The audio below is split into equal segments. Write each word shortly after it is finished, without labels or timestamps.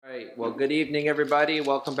Well, good evening, everybody.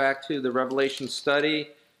 Welcome back to the Revelation study,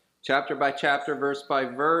 chapter by chapter, verse by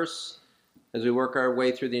verse, as we work our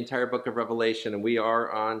way through the entire book of Revelation. And we are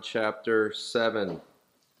on chapter 7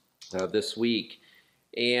 this week.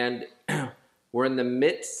 And we're in the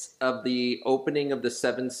midst of the opening of the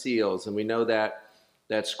seven seals. And we know that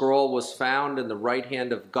that scroll was found in the right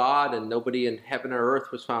hand of God, and nobody in heaven or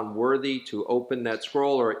earth was found worthy to open that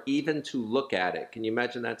scroll or even to look at it. Can you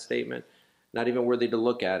imagine that statement? Not even worthy to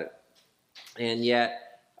look at it. And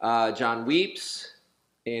yet, John weeps,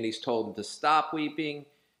 and he's told to stop weeping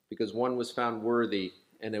because one was found worthy,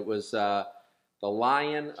 and it was the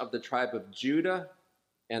Lion of the tribe of Judah.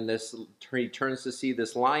 And he turns to see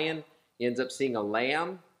this lion. He ends up seeing a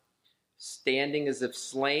lamb standing as if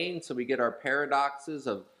slain. So we get our paradoxes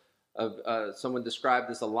of someone described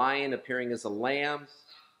as a lion, appearing as a lamb,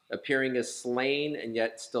 appearing as slain, and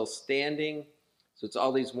yet still standing. So it's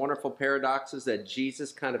all these wonderful paradoxes that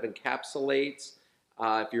Jesus kind of encapsulates.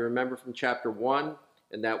 If you remember from chapter 1,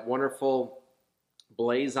 and that wonderful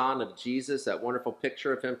blazon of Jesus, that wonderful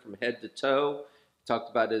picture of him from head to toe. He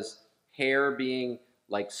talked about his hair being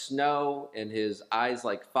like snow and his eyes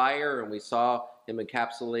like fire, and we saw him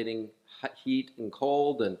encapsulating heat and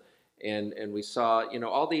cold, and we saw,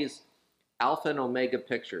 all these alpha and omega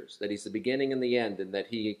pictures, that he's the beginning and the end, and that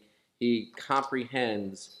he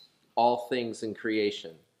comprehends all things in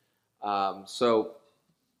creation. So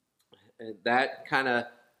that kind of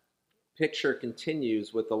picture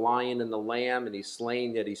continues with the lion and the lamb, and he's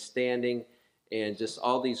slain yet he's standing, and just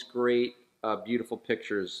all these great beautiful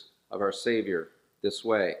pictures of our Savior this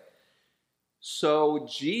way. So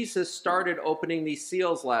Jesus started opening these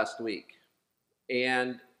seals last week,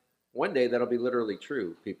 and one day that'll be literally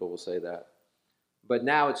true. People will say that, but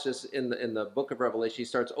now it's just in the book of Revelation. He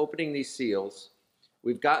starts opening these seals.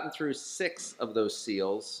 We've gotten through 6 of those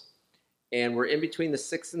seals, and we're in between the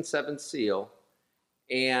 6th and 7th seal,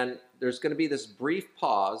 and there's going to be this brief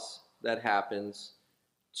pause that happens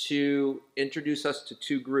to introduce us to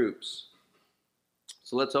 2 groups.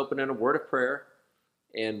 So let's open in a word of prayer,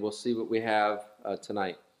 and we'll see what we have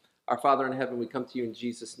tonight. Our Father in heaven, we come to you in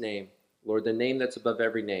Jesus' name. Lord, the name that's above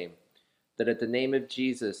every name, that at the name of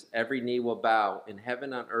Jesus, every knee will bow in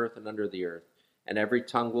heaven, on earth, and under the earth, and every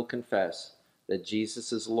tongue will confess that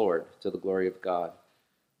Jesus is Lord, to the glory of God.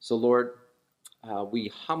 So, Lord, we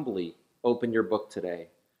humbly open your book today,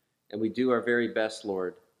 and we do our very best,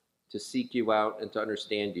 Lord, to seek you out and to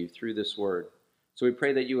understand you through this word. So we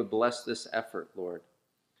pray that you would bless this effort, Lord.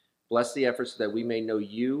 Bless the effort so that we may know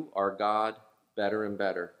you, our God, better and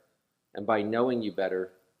better. And by knowing you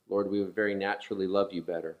better, Lord, we would very naturally love you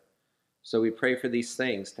better. So we pray for these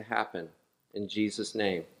things to happen. In Jesus'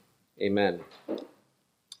 name, amen.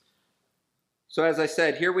 So as I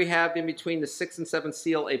said, here we have in between the 6th and 7th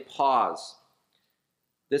seal a pause.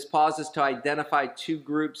 This pause is to identify 2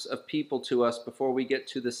 groups of people to us before we get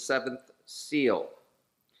to the 7th seal.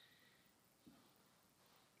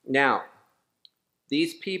 Now,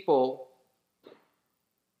 these people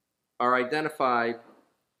are identified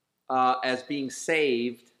as being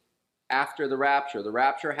saved after the rapture. The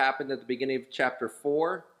rapture happened at the beginning of chapter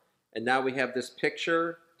 4, and now we have this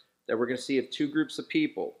picture that we're going to see of 2 groups of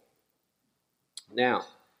people. Now,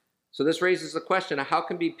 so this raises the question, how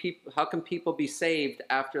can people be saved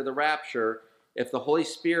after the rapture if the Holy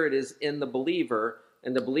Spirit is in the believer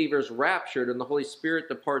and the believer is raptured and the Holy Spirit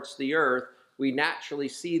departs the earth? We naturally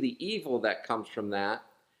see the evil that comes from that,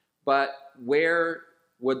 but where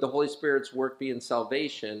would the Holy Spirit's work be in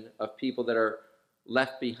salvation of people that are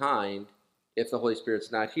left behind if the Holy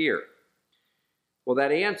Spirit's not here? Well,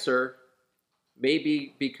 that answer may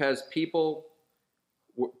be because people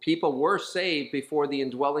were saved before the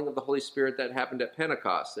indwelling of the Holy Spirit that happened at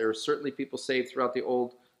Pentecost. There are certainly people saved throughout the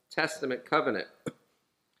Old Testament covenant.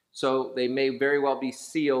 So they may very well be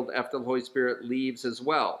sealed after the Holy Spirit leaves as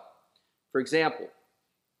well. For example,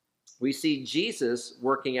 we see Jesus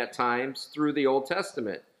working at times through the Old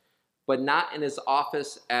Testament, but not in his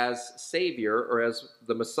office as Savior or as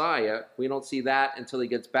the Messiah. We don't see that until he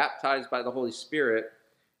gets baptized by the Holy Spirit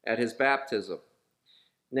at his baptism.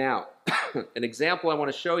 Now, an example I want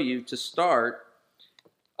to show you to start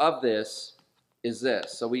of this is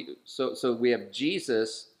this. So we have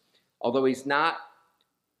Jesus, although he's not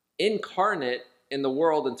incarnate in the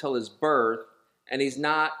world until his birth, and he's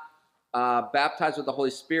not baptized with the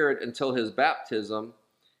Holy Spirit until his baptism,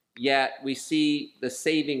 yet we see the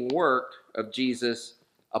saving work of Jesus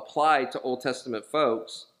applied to Old Testament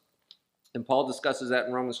folks. And Paul discusses that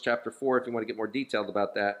in Romans chapter 4 if you want to get more detailed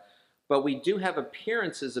about that. But we do have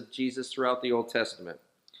appearances of Jesus throughout the Old Testament.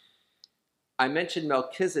 I mentioned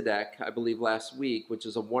Melchizedek, I believe, last week, which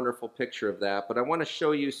is a wonderful picture of that. But I want to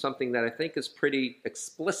show you something that I think is pretty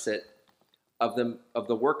explicit of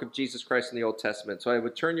the work of Jesus Christ in the Old Testament. So I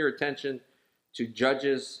would turn your attention to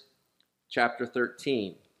Judges chapter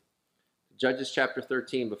 13. Judges chapter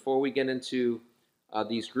 13. Before we get into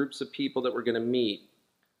these groups of people that we're going to meet,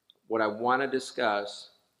 what I want to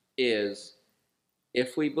discuss is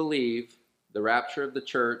if we believe the rapture of the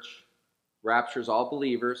church raptures all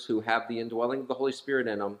believers who have the indwelling of the Holy Spirit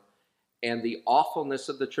in them, and the awfulness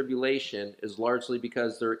of the tribulation is largely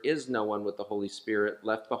because there is no one with the Holy Spirit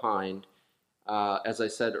left behind. As I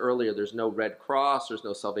said earlier, there's no Red Cross, there's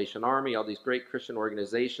no Salvation Army, all these great Christian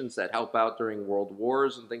organizations that help out during world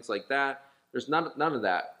wars and things like that. There's none of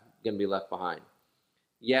that going to be left behind.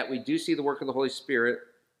 Yet we do see the work of the Holy Spirit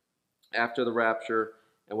after the rapture,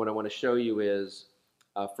 and what I want to show you is,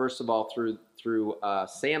 first of all, through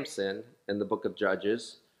Samson in the book of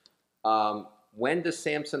Judges. When does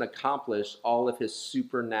Samson accomplish all of his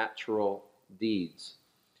supernatural deeds?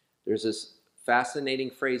 There's this fascinating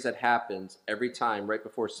phrase that happens every time right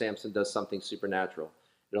before Samson does something supernatural.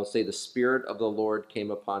 It'll say, the Spirit of the Lord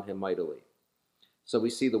came upon him mightily. So we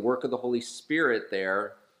see the work of the Holy Spirit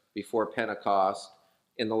there before Pentecost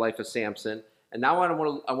in the life of Samson. And now I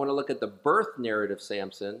want to look at the birth narrative of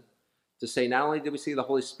Samson to say not only did we see the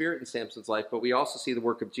Holy Spirit in Samson's life, but we also see the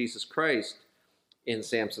work of Jesus Christ in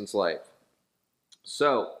Samson's life.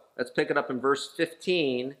 So let's pick it up in verse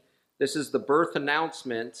 15. This is the birth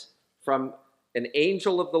announcement from an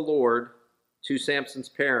angel of the Lord to Samson's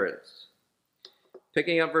parents.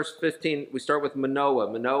 Picking up verse 15, we start with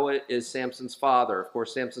Manoah. Manoah is Samson's father. Of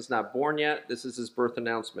course, Samson's not born yet. This is his birth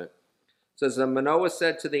announcement. It says, and Manoah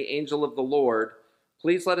said to the angel of the Lord,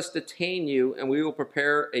 please let us detain you, and we will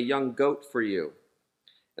prepare a young goat for you.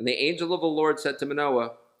 And the angel of the Lord said to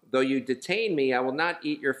Manoah, though you detain me, I will not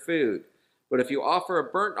eat your food. But if you offer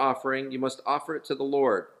a burnt offering, you must offer it to the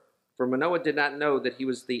Lord. For Manoah did not know that he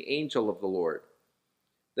was the angel of the Lord.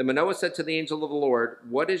 Then Manoah said to the angel of the Lord,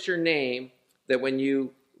 what is your name, that when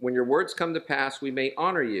your words come to pass, we may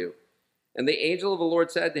honor you? And the angel of the Lord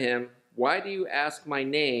said to him, why do you ask my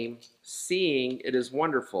name, seeing it is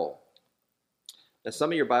wonderful? Now,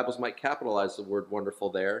 some of your Bibles might capitalize the word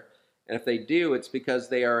wonderful there. And if they do, it's because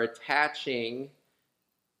they are attaching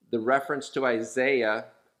the reference to Isaiah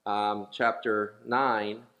chapter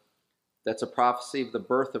 9. That's a prophecy of the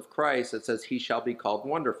birth of Christ that says he shall be called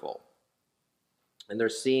wonderful. And they're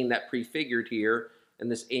seeing that prefigured here in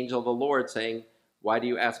this angel of the Lord saying, why do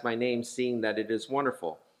you ask my name, seeing that it is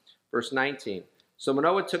wonderful? Verse 19. So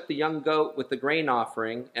Manoah took the young goat with the grain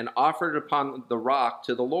offering and offered it upon the rock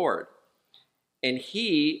to the Lord. And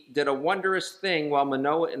he did a wondrous thing while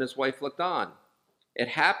Manoah and his wife looked on. It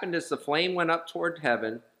happened as the flame went up toward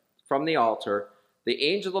heaven from the altar, the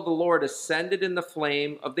angel of the Lord ascended in the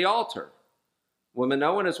flame of the altar. When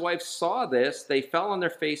Manoah and his wife saw this, they fell on their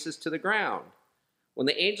faces to the ground. When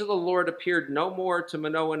the angel of the Lord appeared no more to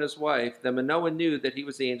Manoah and his wife, then Manoah knew that he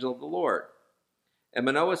was the angel of the Lord. And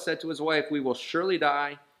Manoah said to his wife, we will surely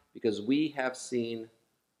die because we have seen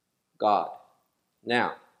God.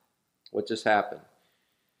 Now, what just happened?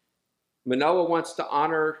 Manoah wants to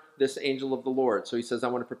honor this angel of the Lord. So he says, I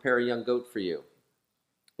want to prepare a young goat for you.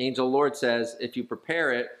 Angel of the Lord says, if you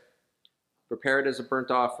prepare it as a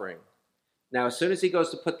burnt offering. Now, as soon as he goes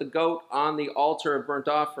to put the goat on the altar of burnt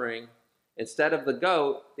offering, instead of the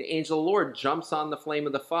goat, the angel of the Lord jumps on the flame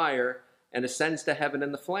of the fire and ascends to heaven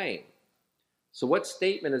in the flame. So what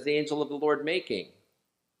statement is the angel of the Lord making?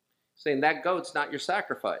 Saying that goat's not your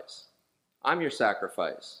sacrifice. I'm your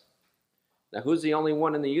sacrifice. Now, who's the only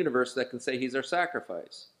one in the universe that can say he's our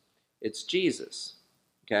sacrifice? It's Jesus.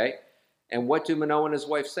 Okay? And what do Manoah and his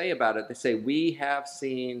wife say about it? They say, we have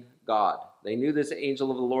seen God. They knew this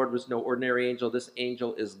angel of the Lord was no ordinary angel. This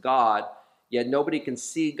angel is God. Yet nobody can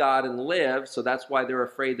see God and live, so that's why they're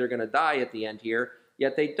afraid they're going to die at the end here.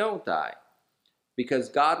 Yet they don't die. Because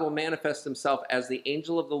God will manifest himself as the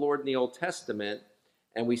angel of the Lord in the Old Testament,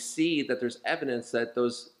 and we see that there's evidence that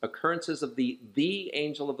those occurrences of the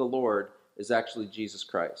angel of the Lord is actually Jesus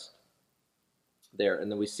Christ. There, and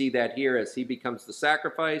then we see that here as he becomes the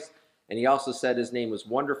sacrifice, and he also said his name was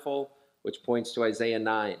Wonderful, which points to Isaiah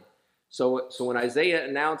 9. So when Isaiah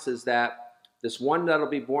announces that this one that will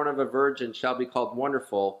be born of a virgin shall be called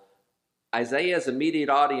Wonderful, Isaiah's immediate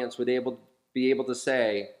audience would be able to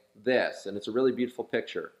say this, and it's a really beautiful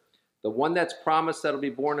picture. The one that's promised that will be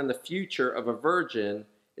born in the future of a virgin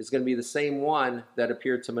is going to be the same one that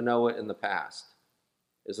appeared to Manoah in the past.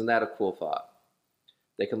 Isn't that a cool thought?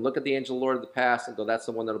 They can look at the angel of the Lord of the past and go, that's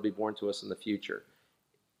the one that will be born to us in the future,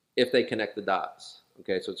 if they connect the dots.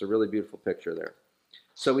 Okay, so it's a really beautiful picture there.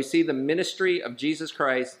 So we see the ministry of Jesus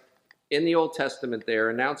Christ in the Old Testament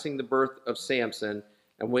there, announcing the birth of Samson.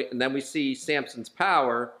 And then we see Samson's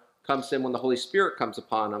power comes in when the Holy Spirit comes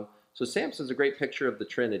upon him. So Samson's a great picture of the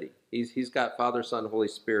Trinity. He's got Father, Son, Holy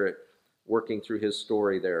Spirit working through his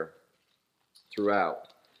story there throughout.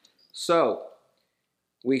 So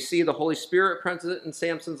we see the Holy Spirit present in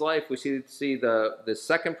Samson's life. We see the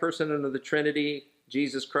second person of the Trinity,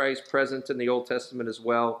 Jesus Christ, present in the Old Testament as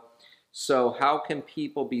well. So how can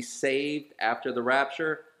people be saved after the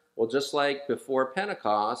rapture? Well, just like before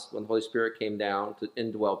Pentecost, when the Holy Spirit came down to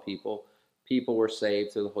indwell people, people were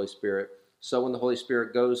saved through the Holy Spirit. So when the Holy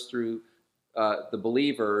Spirit goes through the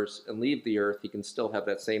believers and leave the earth, he can still have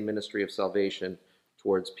that same ministry of salvation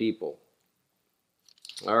towards people.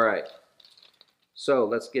 All right. So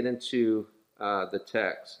let's get into the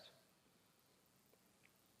text.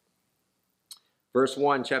 Verse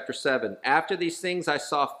 1, chapter 7. After these things I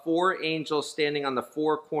saw 4 angels standing on the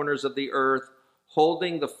 4 corners of the earth,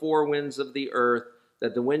 holding the 4 winds of the earth,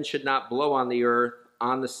 that the wind should not blow on the earth,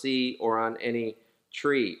 on the sea, or on any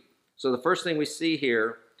tree. So the first thing we see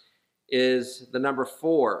here is the number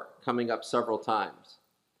 4 coming up several times.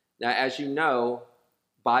 Now, as you know,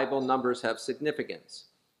 Bible numbers have significance.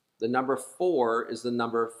 The number 4 is the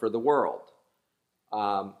number for the world.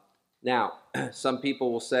 Now, some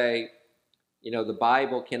people will say, the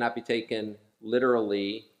Bible cannot be taken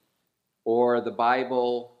literally, or the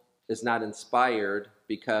Bible is not inspired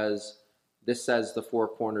because this says the 4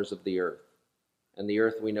 corners of the earth. And the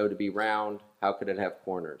earth we know to be round. How could it have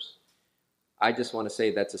corners? I just want to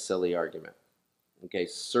say that's a silly argument. Okay,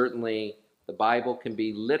 certainly the Bible can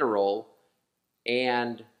be literal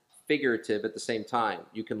and figurative at the same time.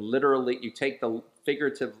 You take the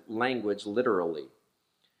figurative language literally.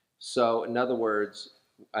 So in other words,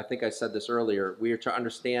 I think I said this earlier, we are to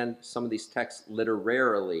understand some of these texts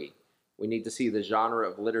literarily. We need to see the genre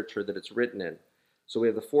of literature that it's written in. So we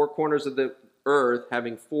have the 4 corners of the earth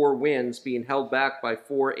having 4 winds being held back by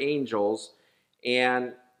 4 angels,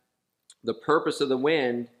 and the purpose of the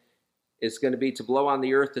wind is going to be to blow on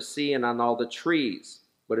the earth, the sea, and on all the trees.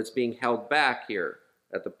 But it's being held back here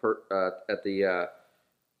at the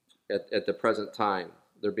present time.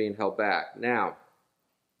 They're being held back. Now,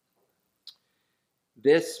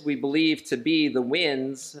 this we believe to be the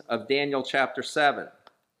winds of Daniel chapter 7.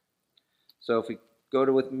 So if we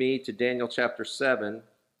go with me to Daniel chapter 7.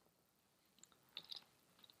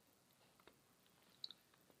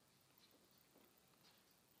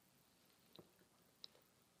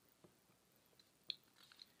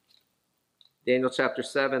 Daniel chapter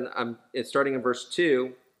 7, it's starting in verse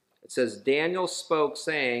 2. It says, Daniel spoke,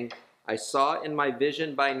 saying, I saw in my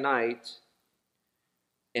vision by night,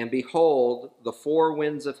 and behold, the 4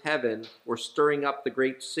 winds of heaven were stirring up the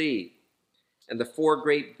great sea. And the 4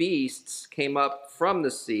 great beasts came up from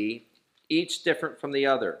the sea, each different from the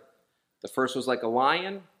other. The first was like a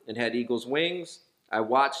lion and had eagle's wings. I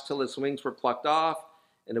watched till its wings were plucked off,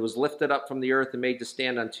 and it was lifted up from the earth and made to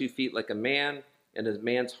stand on 2 feet like a man, and a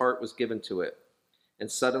man's heart was given to it. And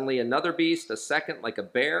suddenly another beast, a second like a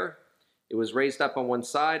bear. It was raised up on one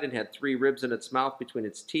side and had 3 ribs in its mouth between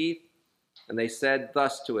its teeth. And they said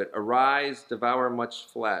thus to it, Arise, devour much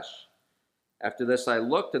flesh. After this I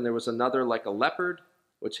looked, and there was another like a leopard,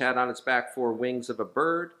 which had on its back 4 wings of a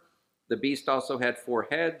bird. The beast also had 4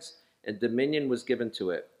 heads, and dominion was given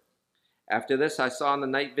to it. After this I saw in the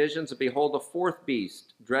night visions, and behold, a 4th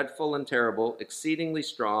beast, dreadful and terrible, exceedingly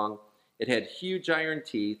strong. It had huge iron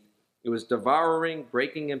teeth. It was devouring,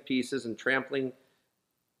 breaking in pieces, and trampling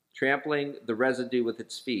the residue with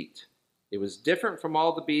its feet. It was different from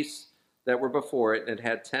all the beasts that were before it, and it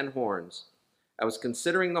had 10 horns. I was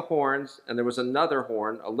considering the horns, and there was another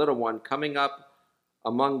horn, a little one, coming up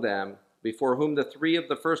among them, before whom the 3 of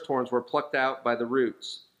the first horns were plucked out by the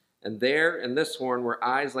roots. And there in this horn were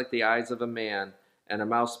eyes like the eyes of a man, and a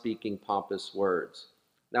mouth speaking pompous words.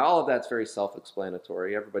 Now all of that's very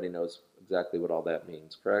self-explanatory. Everybody knows exactly what all that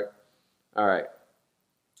means, correct? All right.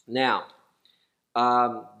 Now,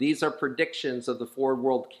 these are predictions of the 4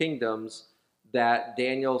 world kingdoms that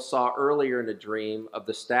Daniel saw earlier in a dream of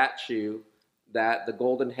the statue, that the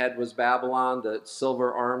golden head was Babylon, the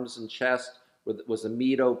silver arms and chest was the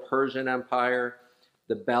Medo-Persian Empire,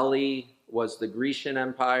 the belly was the Grecian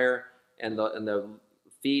Empire, and the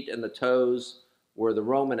feet and the toes were the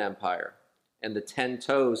Roman Empire. And the 10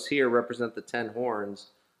 toes here represent the 10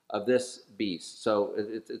 horns of this beast. So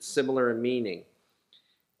it's similar in meaning.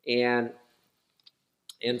 And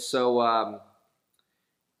so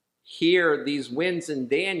here, these winds in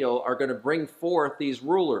Daniel are going to bring forth these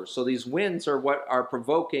rulers. So these winds are what are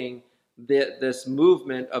provoking this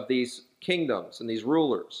movement of these kingdoms and these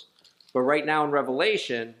rulers. But right now in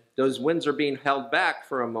Revelation, those winds are being held back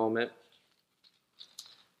for a moment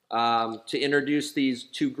to introduce these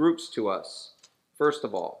two groups to us, first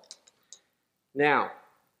of all. Now,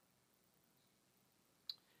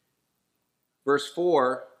 verse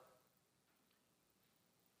 2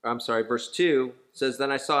 says,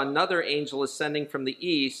 Then I saw another angel ascending from the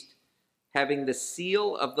east, having the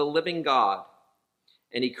seal of the living God.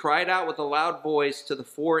 And he cried out with a loud voice to the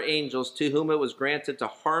four angels to whom it was granted to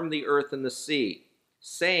harm the earth and the sea,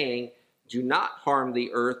 saying, Do not harm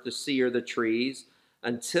the earth, the sea, or the trees,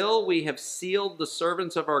 until we have sealed the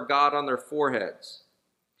servants of our God on their foreheads.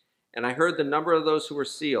 And I heard the number of those who were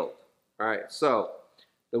sealed. All right, so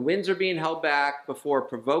the winds are being held back before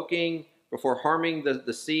harming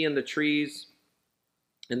the sea and the trees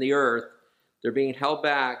and the earth. They're being held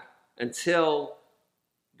back until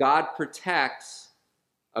God protects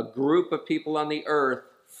a group of people on the earth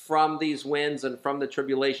from these winds and from the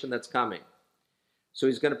tribulation that's coming. So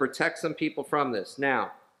he's going to protect some people from this.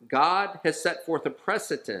 Now, God has set forth a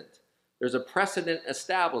precedent. There's a precedent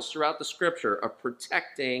established throughout the scripture of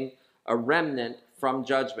protecting a remnant from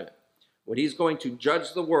judgment. When he's going to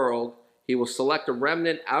judge the world, he will select a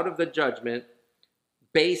remnant out of the judgment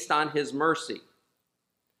based on his mercy,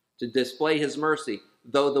 to display his mercy.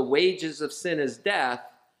 Though the wages of sin is death,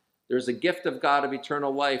 there's a gift of God of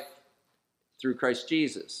eternal life through Christ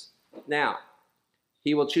Jesus. Now,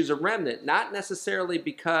 he will choose a remnant, not necessarily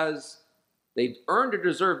because they've earned or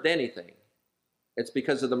deserved anything. It's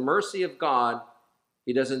because of the mercy of God.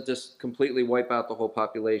 He doesn't just completely wipe out the whole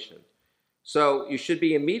population. So you should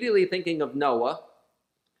be immediately thinking of Noah.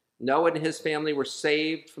 Noah and his family were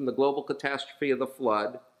saved from the global catastrophe of the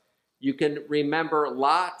flood. You can remember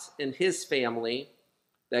Lot and his family,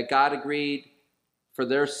 that God agreed for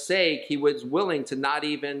their sake, he was willing to not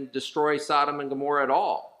even destroy Sodom and Gomorrah at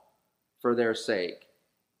all for their sake.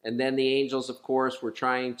 And then the angels, of course, were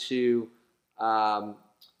trying to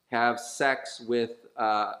have sex with,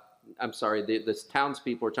 the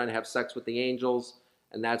townspeople were trying to have sex with the angels,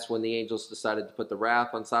 and that's when the angels decided to put the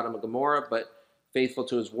wrath on Sodom and Gomorrah. But faithful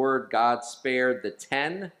to his word, God spared the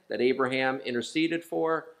 10 that Abraham interceded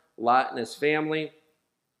for, Lot and his family,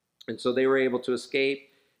 and so they were able to escape.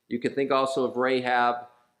 You can think also of Rahab,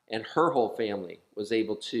 and her whole family was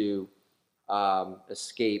able to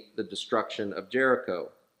escape the destruction of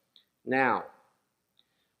Jericho. Now,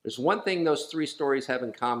 there's one thing those three stories have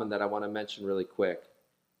in common that I want to mention really quick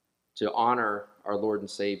to honor our Lord and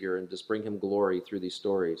Savior and just bring him glory through these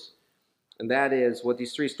stories. And that is, what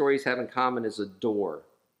these three stories have in common is a door.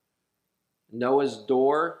 Noah's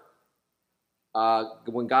door,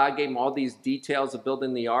 when God gave him all these details of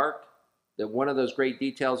building the ark, that one of those great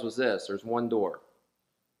details was this: there's one door.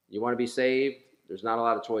 You want to be saved? There's not a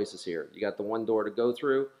lot of choices here. You got the one door to go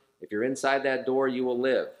through. If you're inside that door, you will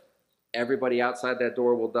live. Everybody outside that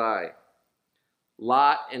door will die.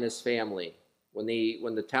 Lot and his family, when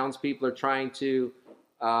the townspeople are trying to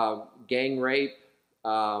gang rape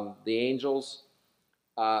the angels,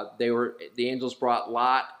 the angels brought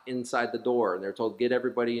Lot inside the door, and they're told, get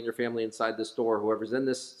everybody in your family inside this door. Whoever's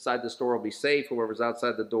inside this door will be safe. Whoever's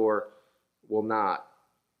outside the door will not.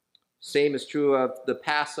 Same is true of the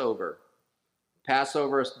Passover.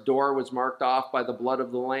 Passover's door was marked off by the blood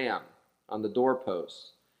of the Lamb on the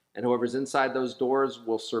doorposts. And whoever's inside those doors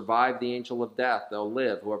will survive the angel of death. They'll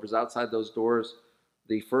live. Whoever's outside those doors,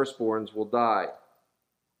 the firstborns will die.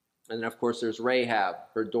 And then, of course, there's Rahab,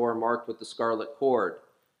 her door marked with the scarlet cord.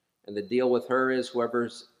 And the deal with her is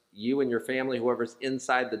you and your family, whoever's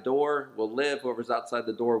inside the door will live. Whoever's outside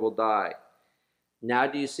the door will die. Now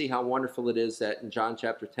do you see how wonderful it is that in John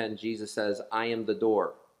chapter 10, Jesus says, I am the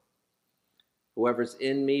door. Whoever's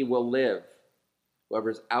in me will live.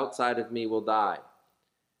 Whoever's outside of me will die.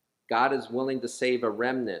 God is willing to save a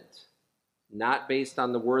remnant, not based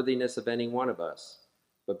on the worthiness of any one of us,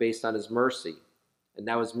 but based on his mercy. And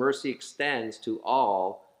now his mercy extends to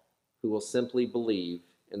all who will simply believe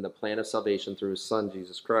in the plan of salvation through his Son,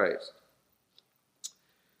 Jesus Christ.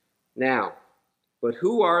 Now, but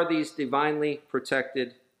who are these divinely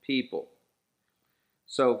protected people?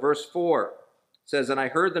 So verse 4 says, And I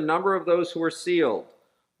heard the number of those who were sealed,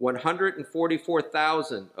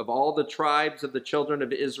 144,000 of all the tribes of the children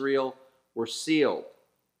of Israel were sealed.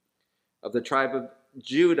 Of the tribe of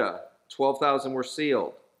Judah, 12,000 were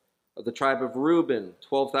sealed. Of the tribe of Reuben,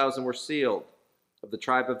 12,000 were sealed. Of the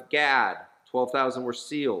tribe of Gad, 12,000 were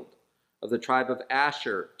sealed. Of the tribe of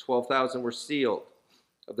Asher, 12,000 were sealed.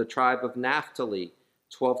 Of the tribe of Naphtali,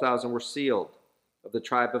 12,000 were sealed. Of the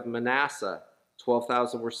tribe of Manasseh,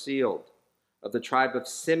 12,000 were sealed. Of the tribe of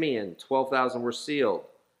Simeon, 12,000 were sealed.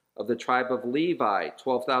 Of the tribe of Levi,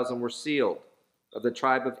 12,000 were sealed. Of the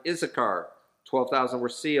tribe of Issachar, 12,000 were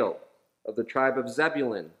sealed. Of the tribe of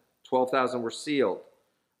Zebulun, 12,000 were sealed.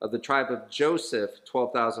 Of the tribe of Joseph,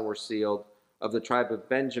 12,000 were sealed. Of the tribe of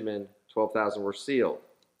Benjamin, 12,000 were sealed.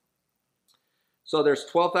 So there's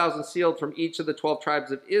 12,000 sealed from each of the 12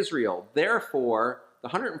 tribes of Israel. Therefore, the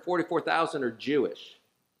 144,000 are Jewish.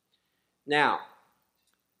 Now,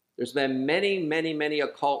 there's been many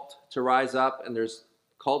occult to rise up, and there's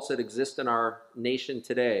cults that exist in our nation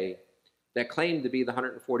today that claim to be the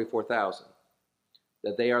 144,000,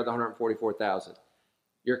 that they are the 144,000.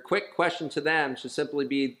 Your quick question to them should simply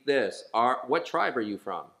be this: what tribe are you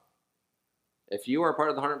from? If you are part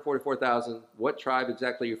of the 144,000, what tribe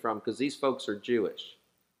exactly are you from? Because these folks are Jewish.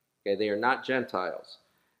 Okay, they are not Gentiles.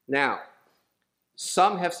 Now,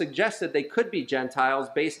 some have suggested they could be Gentiles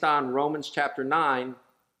based on Romans chapter 9,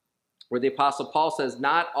 where the Apostle Paul says,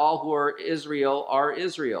 not all who are Israel are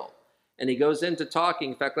Israel. And he goes into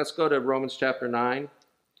talking. In fact, let's go to Romans chapter 9.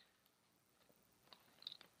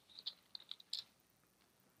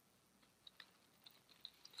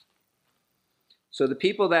 So the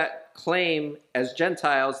people that claim as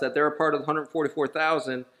Gentiles that they're a part of the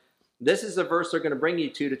 144,000, this is a verse they're going to bring you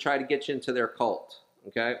to try to get you into their cult.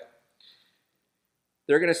 Okay?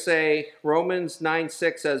 They're going to say, Romans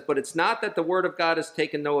 9:6 says, but it's not that the word of God has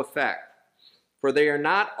taken no effect. For they are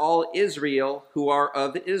not all Israel who are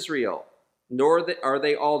of Israel, nor are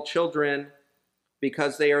they all children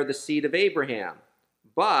because they are the seed of Abraham.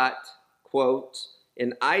 But, quote,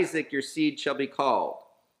 in Isaac your seed shall be called.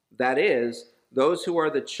 That is, those who are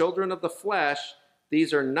the children of the flesh,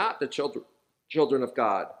 these are not the children of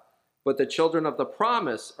God, but the children of the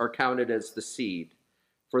promise are counted as the seed.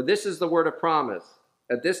 For this is the word of promise.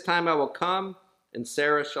 At this time I will come, and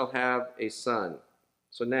Sarah shall have a son.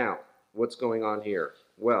 So now, what's going on here?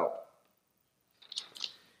 Well,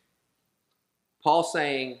 Paul's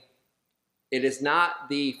saying it is not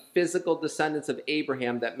the physical descendants of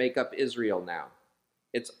Abraham that make up Israel now.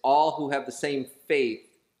 It's all who have the same faith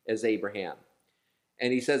as Abraham.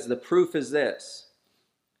 And he says the proof is this.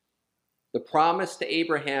 The promise to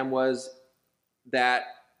Abraham was that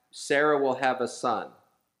Sarah will have a son.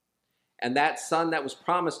 And that son that was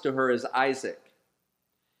promised to her is Isaac.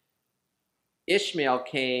 Ishmael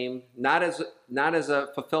came not as a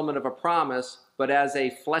fulfillment of a promise, but as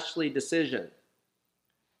a fleshly decision.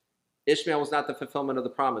 Ishmael was not the fulfillment of the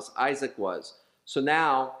promise. Isaac was. So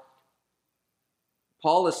now,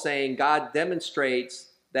 Paul is saying God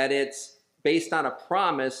demonstrates that it's based on a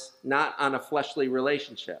promise, not on a fleshly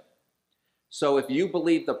relationship. So if you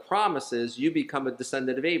believe the promises, you become a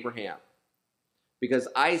descendant of Abraham. Because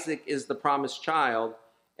Isaac is the promised child,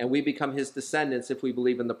 and we become his descendants if we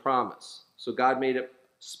believe in the promise. So God made it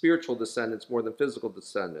spiritual descendants more than physical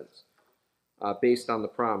descendants based on the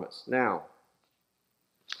promise. Now,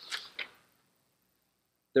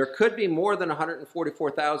 there could be more than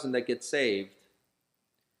 144,000 that get saved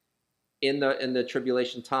in the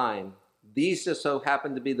tribulation time. These just so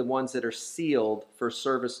happen to be the ones that are sealed for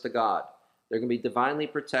service to God. They're going to be divinely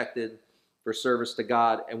protected for service to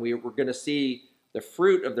God, and we're going to see the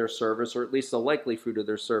fruit of their service, or at least the likely fruit of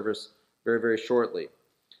their service, very shortly.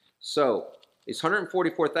 So, these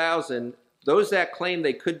 144,000, those that claim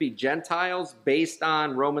they could be Gentiles based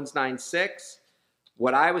on Romans 9:6,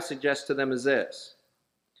 what I would suggest to them is this.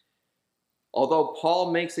 Although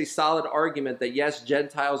Paul makes a solid argument that yes,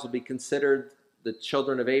 Gentiles will be considered the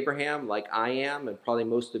children of Abraham, like I am, and probably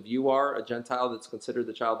most of you are, a Gentile that's considered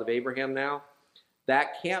the child of Abraham now,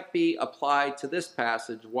 that can't be applied to this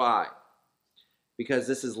passage. Why? Because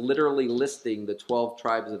this is literally listing the 12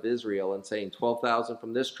 tribes of Israel and saying 12,000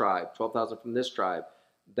 from this tribe, 12,000 from this tribe.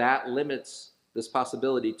 That limits this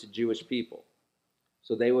possibility to Jewish people.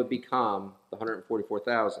 So they would become the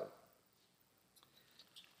 144,000.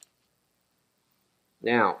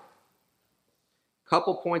 Now, a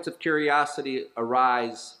couple points of curiosity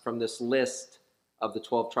arise from this list of the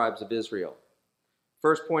 12 tribes of Israel.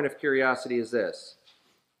 First point of curiosity is this.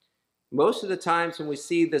 Most of the times when we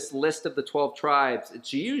see this list of the 12 tribes,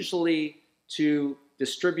 it's usually to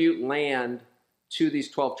distribute land to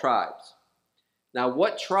these 12 tribes. Now,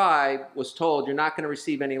 what tribe was told you're not going to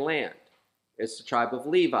receive any land? It's the tribe of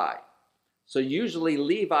Levi. So usually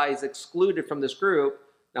Levi is excluded from this group.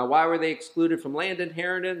 Now, why were they excluded from land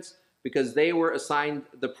inheritance? Because they were assigned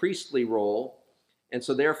the priestly role, and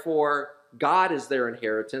so therefore God is their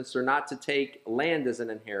inheritance. They're not to take land as an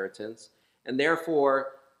inheritance, and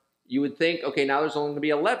therefore you would think, okay, now there's only going to be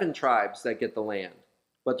 11 tribes that get the land,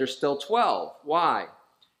 but there's still 12. Why?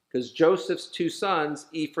 Because Joseph's two sons,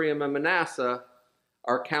 Ephraim and Manasseh,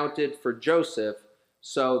 are counted for Joseph,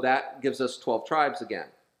 so that gives us 12 tribes again.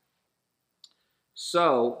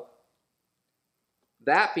 So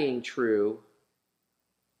That being true,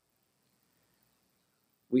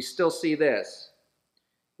 we still see this.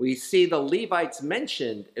 We see the Levites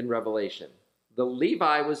mentioned in Revelation. The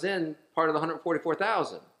Levi was in part of the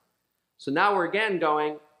 144,000. So now we're again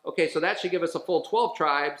going, okay, so that should give us a full 12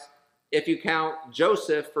 tribes. If you count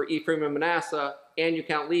Joseph for Ephraim and Manasseh, and you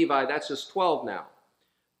count Levi, that's just 12 now.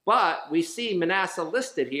 But we see Manasseh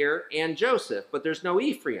listed here and Joseph, but there's no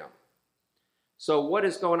Ephraim. So what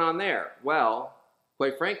is going on there? Well,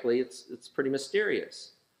 quite frankly, it's pretty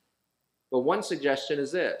mysterious. But one suggestion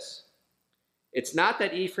is this. It's not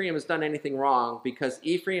that Ephraim has done anything wrong, because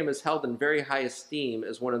Ephraim is held in very high esteem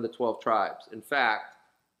as one of the 12 tribes. In fact,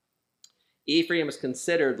 Ephraim is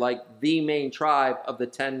considered like the main tribe of the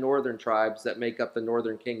 10 northern tribes that make up the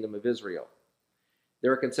northern kingdom of Israel.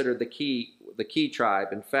 They're considered the key tribe.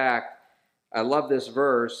 In fact, I love this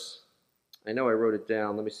verse. I know I wrote it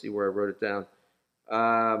down. Let me see where I wrote it down.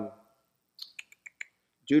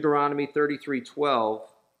 Deuteronomy 33:12.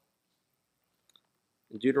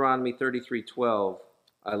 In Deuteronomy 33:12,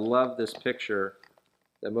 I love this picture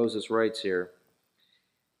that Moses writes here.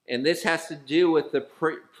 And this has to do with the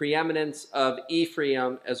preeminence of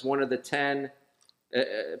Ephraim as one of the 10,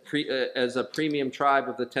 as a premium tribe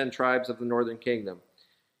of the 10 tribes of the northern kingdom.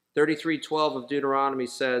 33:12 of Deuteronomy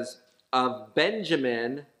says, "Of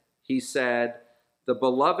Benjamin, he said, the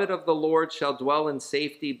beloved of the Lord shall dwell in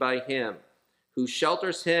safety by him, who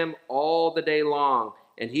shelters him all the day long,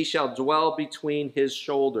 and he shall dwell between his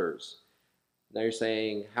shoulders." Now you're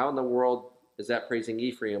saying, how in the world is that praising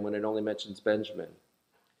Ephraim when it only mentions Benjamin?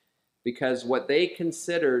 Because what they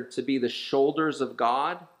considered to be the shoulders of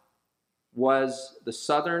God was the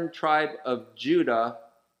southern tribe of Judah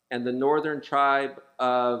and the northern tribe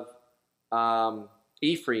of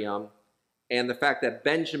Ephraim, and the fact that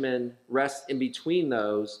Benjamin rests in between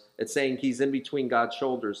those, it's saying he's in between God's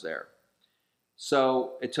shoulders there.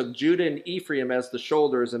 So it took Judah and Ephraim as the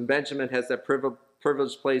shoulders, and Benjamin has that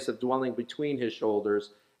privileged place of dwelling between his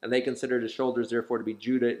shoulders, and they considered his shoulders therefore to be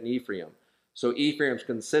Judah and Ephraim. So Ephraim's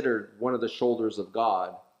considered one of the shoulders of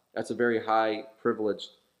God. That's a very high privileged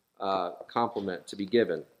compliment to be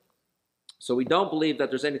given. So we don't believe that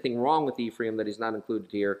there's anything wrong with Ephraim that he's not included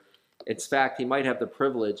here. In fact, he might have the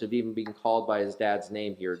privilege of even being called by his dad's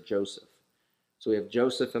name here, Joseph. So we have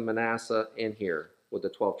Joseph and Manasseh in here with the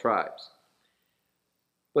 12 tribes.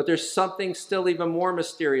 But there's something still even more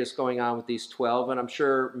mysterious going on with these 12, and I'm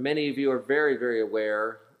sure many of you are very, very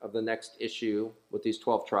aware of the next issue with these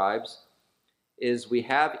 12 tribes, is we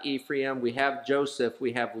have Ephraim, we have Joseph,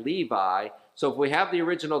 we have Levi. So if we have the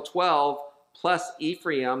original 12 plus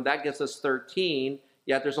Ephraim, that gives us 13,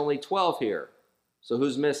 yet there's only 12 here. So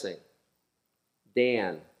who's missing?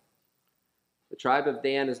 Dan. The tribe of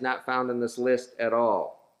Dan is not found in this list at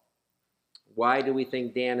all. Why do we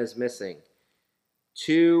think Dan is missing?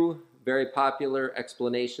 Two very popular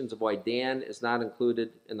explanations of why Dan is not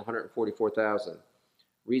included in the 144,000.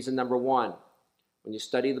 Reason number one, when you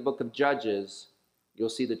study the book of Judges, you'll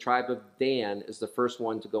see the tribe of Dan is the first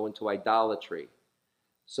one to go into idolatry.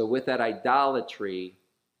 So with that idolatry,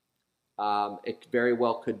 it very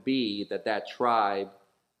well could be that that tribe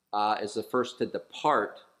is the first to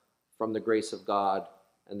depart from the grace of God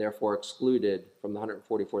and therefore excluded from the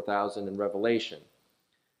 144,000 in Revelation.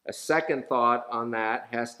 A second thought on that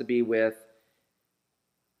has to be with,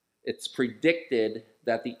 it's predicted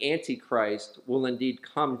that the Antichrist will indeed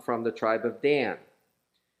come from the tribe of Dan.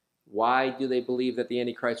 Why do they believe that the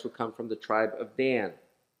Antichrist will come from the tribe of Dan?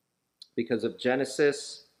 Because of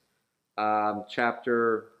Genesis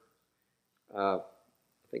chapter, I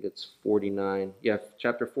think it's 49. Yeah,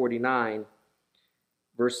 chapter 49,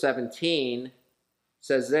 verse 17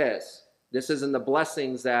 says this. This is in the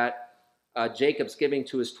blessings that Jacob's giving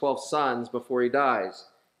to his 12 sons before he dies.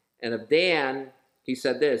 And of Dan, he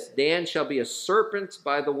said this, Dan shall be a serpent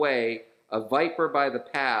by the way, a viper by the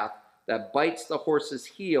path, that bites the horse's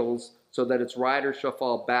heels so that its rider shall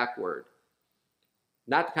fall backward.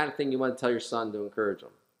 Not the kind of thing you want to tell your son to encourage him.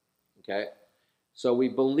 Okay? So we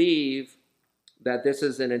believe that this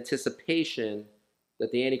is an anticipation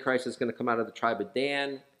that the Antichrist is going to come out of the tribe of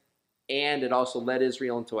Dan, and it also led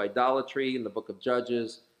Israel into idolatry in the book of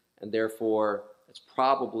Judges, and therefore it's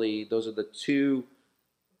probably, those are the two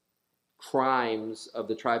crimes of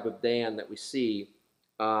the tribe of Dan that we see,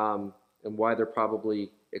 and why they're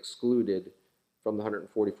probably excluded from the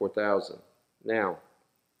 144,000. Now,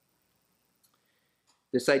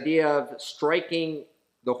 this idea of striking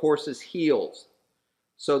the horse's heels.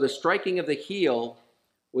 So the striking of the heel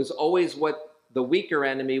was always what the weaker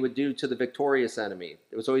enemy would do to the victorious enemy.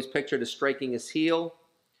 It was always pictured as striking his heel,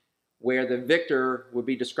 where the victor would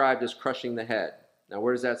be described as crushing the head. Now,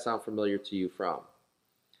 where does that sound familiar to you from?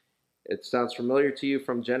 It sounds familiar to you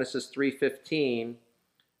from Genesis 3:15,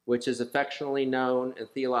 which is affectionately known in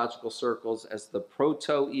theological circles as the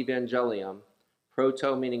proto-evangelium.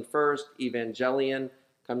 Proto meaning first, evangelion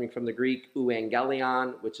coming from the Greek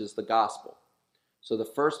euangelion, which is the gospel. So the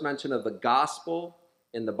first mention of the gospel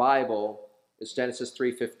in the Bible is Genesis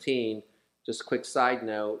 3:15. Just a quick side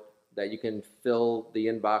note that you can fill the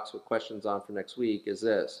inbox with questions on for next week is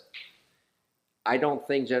this. I don't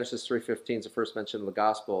think Genesis 3:15 is the first mention of the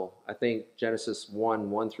gospel. I think Genesis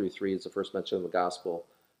 1 through 3 is the first mention of the gospel.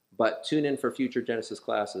 But tune in for future Genesis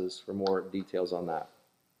classes for more details on that.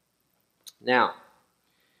 Now,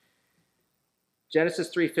 Genesis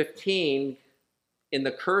 3:15, in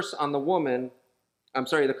the curse on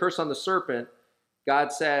the curse on the serpent,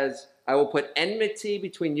 God says, I will put enmity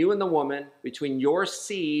between you and the woman, between your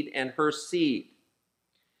seed and her seed.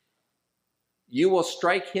 You will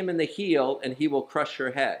strike him in the heel, and he will crush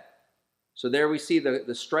your head. So there we see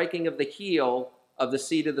the striking of the heel of the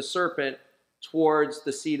seed of the serpent towards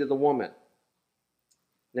the seed of the woman.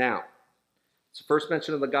 Now, it's the first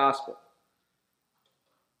mention of the gospel.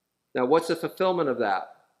 Now, what's the fulfillment of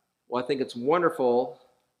that? Well, I think it's wonderful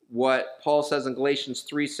what Paul says in Galatians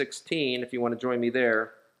 3:16, if you want to join me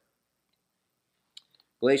there.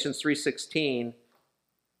 Galatians 3:16,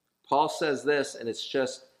 Paul says this, and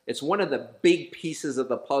it's one of the big pieces of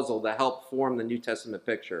the puzzle that help form the New Testament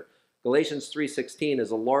picture. Galatians 3:16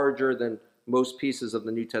 is larger than most pieces of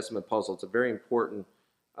the New Testament puzzle. It's a very important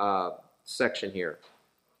section here.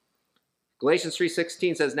 Galatians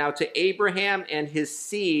 3:16 says, now to Abraham and his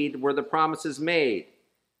seed were the promises made.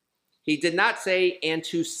 He did not say, and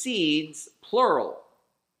to seeds, plural,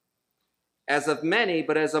 as of many,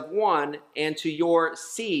 but as of one, and to your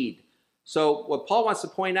seed. So what Paul wants to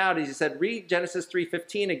point out is he said, read Genesis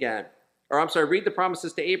 3:15 again. Read the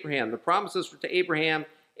promises to Abraham. The promises were to Abraham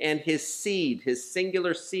and his seed, his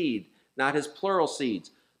singular seed, not his plural seeds.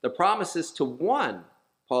 The promises to one,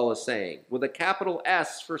 Paul is saying, with a capital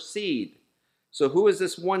S for seed. So who is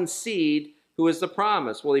this one seed? Who is the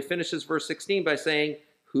promise? Well, he finishes verse 16 by saying,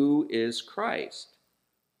 who is Christ?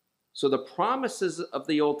 So the promises of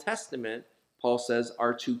the Old Testament, Paul says,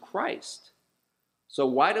 are to Christ. So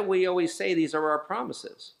why do we always say these are our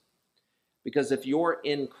promises? Because if you're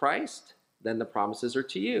in Christ, then the promises are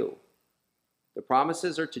to you. The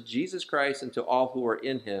promises are to Jesus Christ and to all who are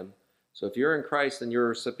in him. So if you're in Christ, then you're a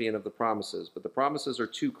recipient of the promises. But the promises are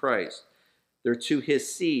to Christ. They're to his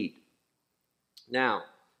seed. Now,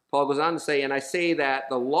 Paul goes on to say, and I say that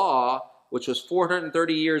the law, which was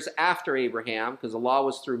 430 years after Abraham, because the law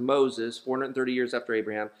was through Moses, 430 years after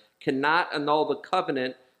Abraham, cannot annul the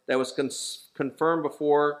covenant that was confirmed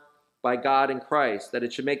before by God in Christ, that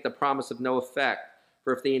it should make the promise of no effect.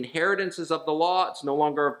 For if the inheritance is of the law, it's no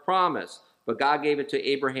longer of promise, but God gave it to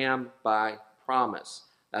Abraham by promise.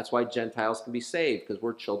 That's why Gentiles can be saved, because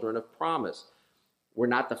we're children of promise. We're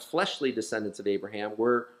not the fleshly descendants of Abraham.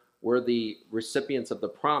 We're the recipients of the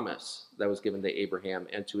promise that was given to Abraham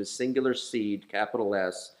and to his singular seed, capital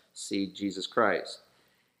S, seed, Jesus Christ.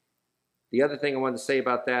 The other thing I wanted to say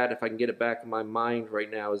about that, if I can get it back in my mind right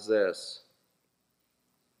now, is this.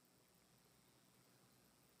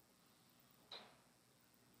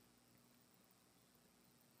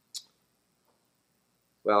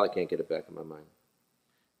 Well, I can't get it back in my mind.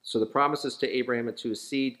 So the promises to Abraham and to his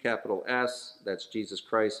seed, capital S, that's Jesus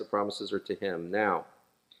Christ. The promises are to him. Now,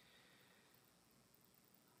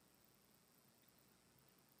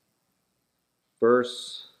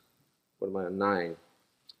 verse, 9.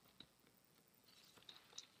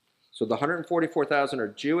 So the 144,000 are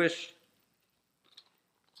Jewish,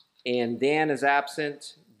 and Dan is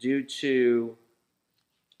absent due to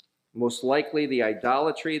most likely the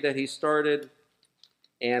idolatry that he started,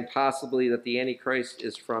 and possibly that the Antichrist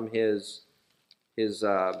is from his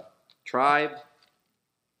tribe.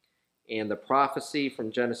 And the prophecy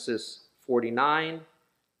from Genesis 49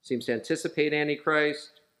 seems to anticipate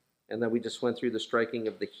Antichrist. And then we just went through the striking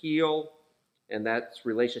of the heel, and that's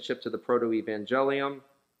relationship to the proto-evangelium,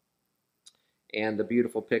 and the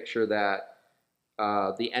beautiful picture that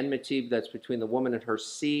the enmity that's between the woman and her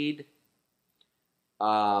seed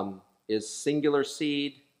is singular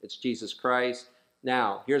seed. It's Jesus Christ.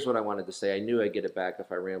 Now, here's what I wanted to say. I knew I'd get it back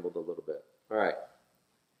if I rambled a little bit. All right.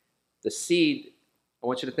 The seed, I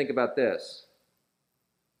want you to think about this.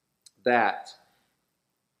 That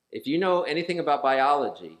if you know anything about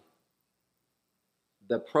biology,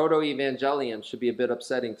 the proto-evangelium should be a bit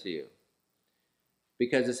upsetting to you.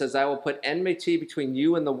 Because it says, I will put enmity between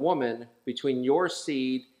you and the woman, between your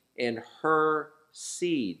seed and her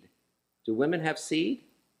seed. Do women have seed?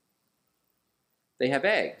 They have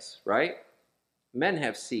eggs, right? Men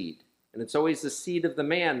have seed. And it's always the seed of the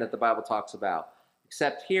man that the Bible talks about.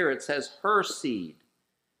 Except here it says her seed.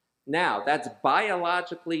 Now, that's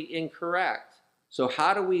biologically incorrect. So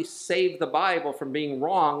how do we save the Bible from being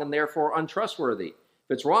wrong and therefore untrustworthy?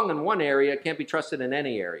 If it's wrong in one area, it can't be trusted in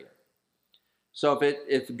any area. So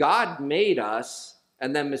if God made us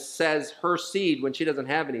and then says her seed when she doesn't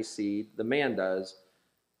have any seed, the man does,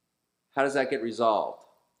 how does that get resolved?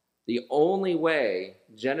 The only way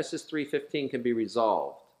Genesis 3:15 can be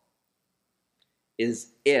resolved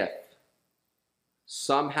is if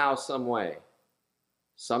somehow, some way,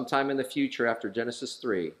 sometime in the future after Genesis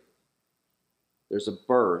 3, there's a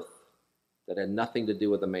birth that had nothing to do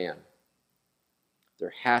with a man.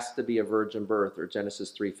 There has to be a virgin birth, or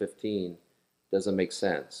Genesis 3:15 doesn't make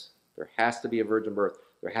sense. There has to be a virgin birth.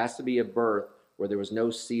 There has to be a birth where there was no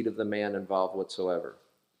seed of the man involved whatsoever.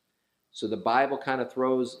 So the Bible kind of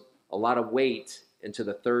throws a lot of weight into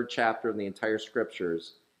the 3rd chapter of the entire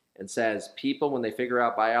scriptures and says people, when they figure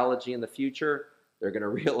out biology in the future, they're going to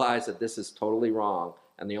realize that this is totally wrong,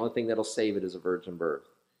 and the only thing that'll save it is a virgin birth.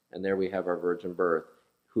 And there we have our virgin birth,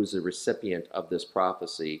 who's the recipient of this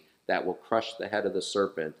prophecy that will crush the head of the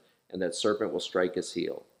serpent, and that serpent will strike his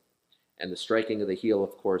heel. And the striking of the heel,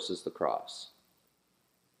 of course, is the cross.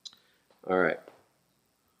 All right.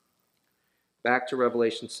 Back to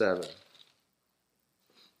Revelation 7.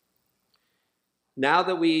 Now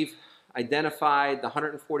that we've identified the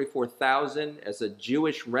 144,000 as a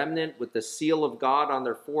Jewish remnant with the seal of God on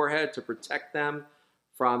their forehead to protect them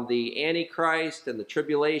from the Antichrist and the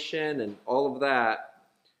tribulation and all of that,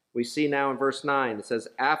 we see now in verse 9, it says,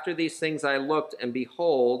 "After these things I looked, and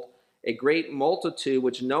behold, a great multitude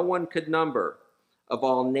which no one could number, of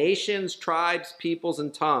all nations, tribes, peoples,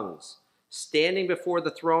 and tongues, standing before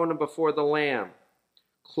the throne and before the Lamb,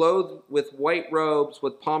 clothed with white robes,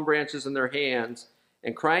 with palm branches in their hands,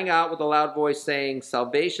 and crying out with a loud voice, saying,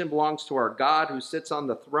 Salvation belongs to our God who sits on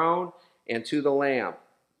the throne and to the Lamb."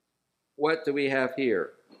 What do we have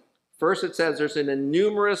here? First it says there's an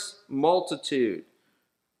innumerous multitude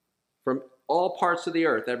from all parts of the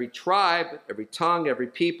earth, every tribe, every tongue, every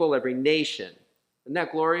people, every nation. Isn't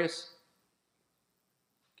that glorious?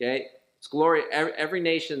 Okay, it's glorious. Every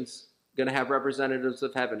nation's going to have representatives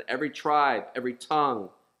of heaven. Every tribe, every tongue,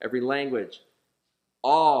 every language,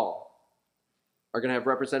 all are going to have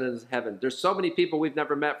representatives of heaven. There's so many people we've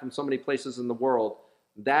never met from so many places in the world.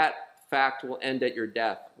 That fact will end at your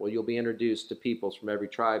death. Well, you'll be introduced to peoples from every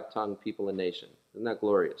tribe, tongue, people, and nation. Isn't that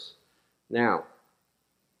glorious? Now,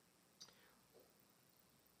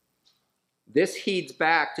 this heeds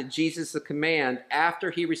back to Jesus' command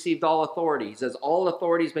after he received all authority. He says, all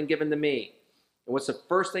authority has been given to me. And what's the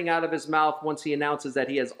first thing out of his mouth once he announces that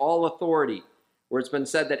he has all authority? Where it's been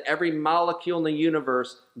said that every molecule in the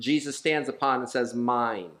universe, Jesus stands upon and says,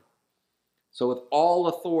 mine. So with all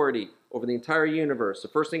authority over the entire universe, the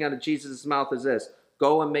first thing out of Jesus' mouth is this: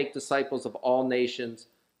 go and make disciples of all nations,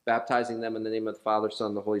 baptizing them in the name of the Father, Son,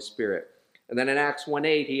 and the Holy Spirit. And then in Acts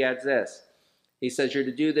 1:8, he adds this. He says you're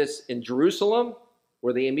to do this in Jerusalem,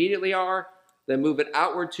 where they immediately are, then move it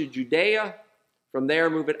outward to Judea, from there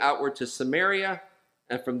move it outward to Samaria,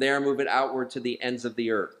 and from there move it outward to the ends of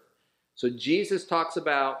the earth. So Jesus talks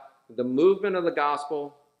about the movement of the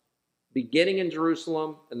gospel beginning in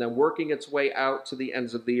Jerusalem and then working its way out to the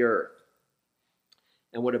ends of the earth.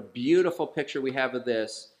 And what a beautiful picture we have of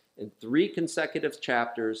this in 3 consecutive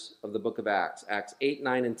chapters of the book of Acts, Acts 8,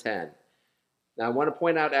 9, and 10. Now I want to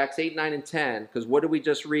point out Acts 8, 9, and 10, because what did we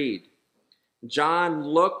just read? John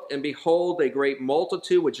looked, and behold, a great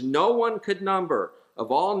multitude which no one could number,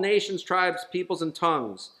 of all nations, tribes, peoples, and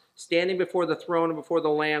tongues, standing before the throne and before the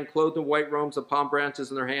Lamb, clothed in white robes and palm branches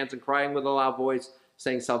in their hands, and crying with a loud voice,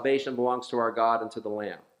 saying, Salvation belongs to our God and to the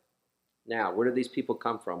Lamb. Now, where did these people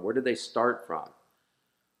come from? Where did they start from?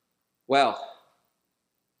 Well,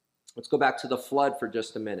 let's go back to the flood for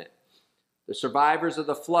just a minute. The survivors of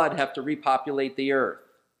the flood have to repopulate the earth.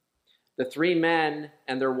 The 3 men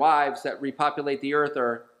and their wives that repopulate the earth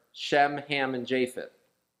are Shem, Ham, and Japheth.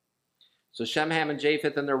 So Shem, Ham, and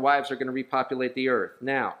Japheth and their wives are going to repopulate the earth.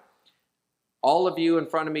 Now, all of you in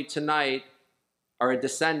front of me tonight are a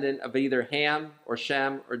descendant of either Ham or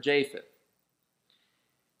Shem or Japheth.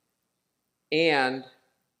 And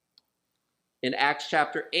in Acts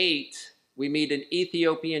chapter 8, we meet an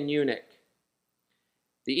Ethiopian eunuch.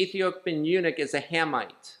 The Ethiopian eunuch is a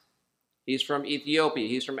Hamite. He's from Ethiopia.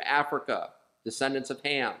 He's from Africa, descendants of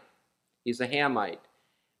Ham. He's a Hamite.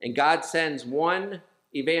 And God sends one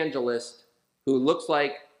evangelist who looks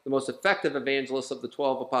like the most effective evangelist of the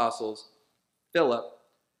 12 apostles, Philip,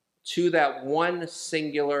 to that one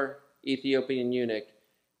singular Ethiopian eunuch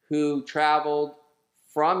who traveled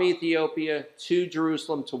from Ethiopia to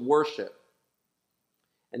Jerusalem to worship.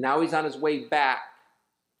 And now he's on his way back.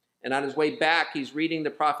 And on his way back, he's reading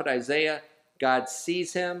the prophet Isaiah. God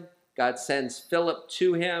sees him. God sends Philip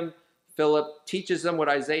to him. Philip teaches him what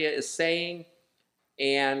Isaiah is saying.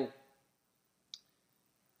 And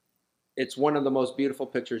it's one of the most beautiful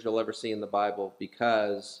pictures you'll ever see in the Bible,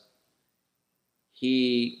 because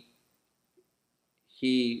he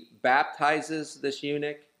baptizes this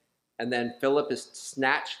eunuch, and then Philip is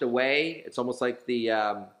snatched away. It's almost like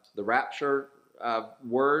the rapture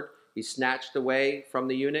word. He's snatched away from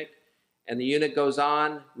the eunuch, and the eunuch goes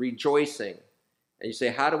on rejoicing. And you say,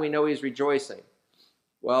 how do we know he's rejoicing?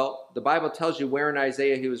 Well, the Bible tells you where in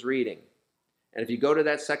Isaiah he was reading. And if you go to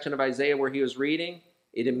that section of Isaiah where he was reading,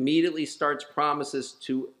 it immediately starts promises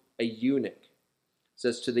to a eunuch. It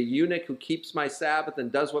says, to the eunuch who keeps my Sabbath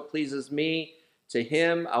and does what pleases me, to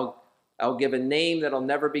him I'll give a name that'll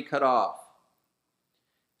never be cut off.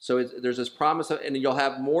 So there's this promise, and you'll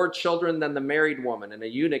have more children than the married woman, and a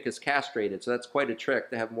eunuch is castrated. So that's quite a trick,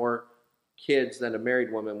 to have more kids than a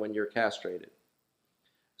married woman when you're castrated.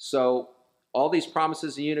 So all these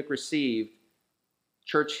promises the eunuch received,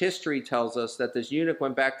 church history tells us that this eunuch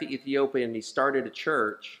went back to Ethiopia and he started a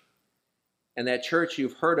church. And that church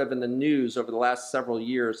you've heard of in the news over the last several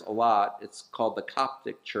years a lot. It's called the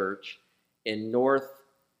Coptic Church in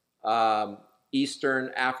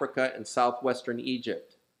Eastern Africa and southwestern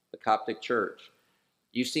Egypt, the Coptic Church.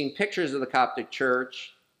 You've seen pictures of the Coptic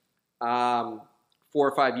Church 4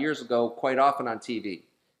 or 5 years ago quite often on TV,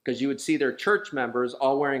 because you would see their church members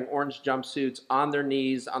all wearing orange jumpsuits on their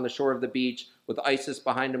knees on the shore of the beach with ISIS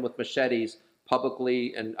behind them with machetes,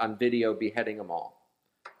 publicly and on video beheading them all.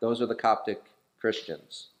 Those are the Coptic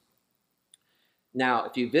Christians. Now,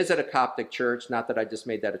 if you visit a Coptic church, not that I just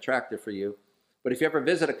made that attractive for you, but if you ever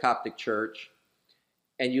visit a Coptic church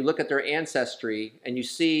and you look at their ancestry and you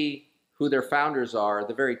see who their founders are,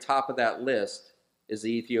 the very top of that list is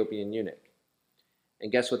the Ethiopian eunuch.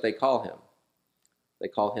 And guess what they call him? They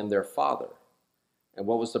call him their father. And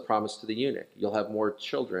what was the promise to the eunuch? You'll have more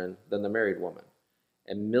children than the married woman.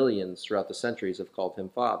 And millions throughout the centuries have called him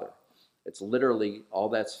father. It's literally, all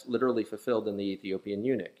that's literally fulfilled in the Ethiopian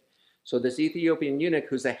eunuch. So this Ethiopian eunuch,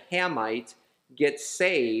 who's a Hamite, gets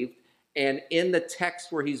saved. And in the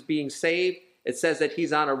text where he's being saved, it says that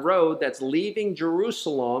he's on a road that's leaving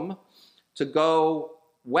Jerusalem to go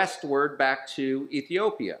westward back to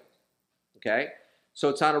Ethiopia. Okay? So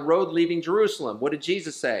it's on a road leaving Jerusalem. What did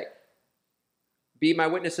Jesus say? Be my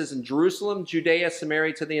witnesses in Jerusalem, Judea,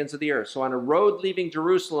 Samaria, to the ends of the earth. So on a road leaving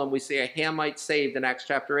Jerusalem, we see a Hamite saved in Acts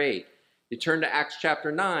chapter 8. You turn to Acts chapter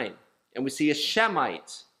 9, and we see a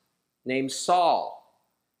Shemite named Saul.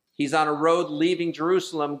 He's on a road leaving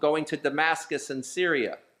Jerusalem, going to Damascus in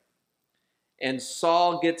Syria. And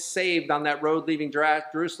Saul gets saved on that road leaving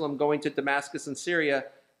Jerusalem, going to Damascus in Syria,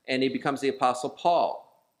 and he becomes the Apostle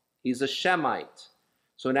Paul. He's a Shemite.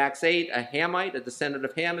 So in Acts 8, a Hamite, a descendant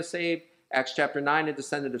of Ham, is saved. Acts chapter 9, a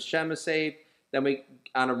descendant of Shem is saved. Then we,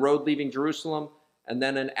 on a road leaving Jerusalem. And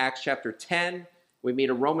then in Acts chapter 10, we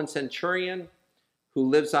meet a Roman centurion who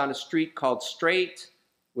lives on a street called Straight,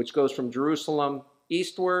 which goes from Jerusalem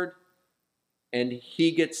eastward. And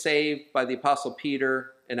he gets saved by the Apostle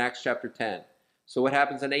Peter in Acts chapter 10. So what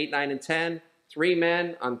happens in 8, 9, and 10? 3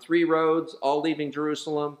 men on 3 roads, all leaving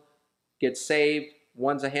Jerusalem, get saved.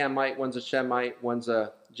 One's a Hamite, one's a Shemite, one's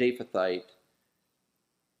a Japhethite.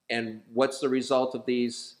 And what's the result of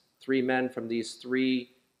these 3 men from these 3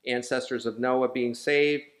 ancestors of Noah being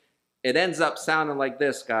saved? It ends up sounding like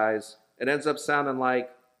this, guys. It ends up sounding like,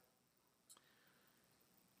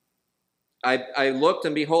 I looked,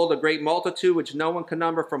 and behold, a great multitude which no one can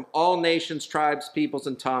number, from all nations, tribes, peoples,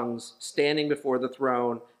 and tongues, standing before the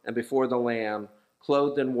throne and before the Lamb,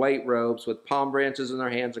 clothed in white robes, with palm branches in their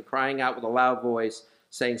hands, and crying out with a loud voice,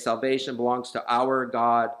 saying, salvation belongs to our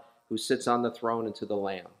God who sits on the throne and to the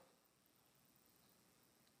Lamb.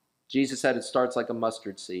 Jesus said it starts like a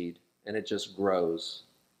mustard seed, and it just grows.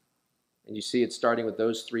 And you see it starting with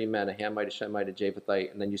those 3 men, a Hamite, a Shemite, a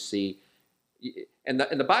Japhethite, and then you see, and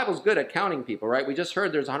the Bible's good at counting people, right? We just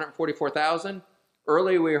heard there's 144,000.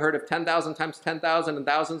 Earlier we heard of 10,000 times 10,000 and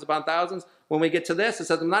thousands upon thousands. When we get to this, it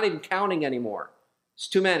says I'm not even counting anymore. It's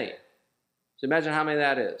too many. So imagine how many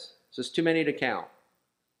that is. So it's too many to count.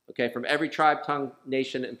 Okay, from every tribe, tongue,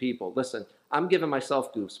 nation, and people. Listen, I'm giving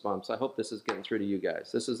myself goosebumps. I hope this is getting through to you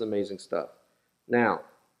guys. This is amazing stuff. Now,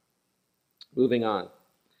 moving on.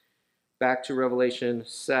 Back to Revelation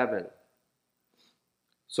 7.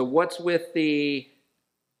 So what's with the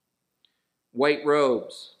white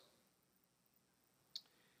robes?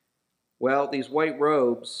 Well, these white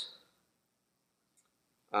robes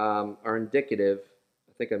are indicative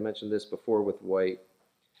I think I mentioned this before with white.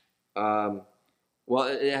 Well,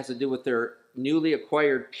 it has to do with their newly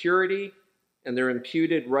acquired purity and their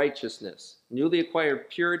imputed righteousness. Newly acquired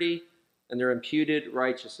purity and their imputed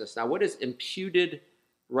righteousness. Now, what is imputed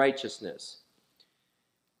righteousness?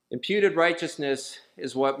 Imputed righteousness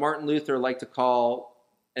is what Martin Luther liked to call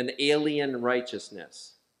an alien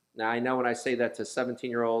righteousness. Now, I know when I say that to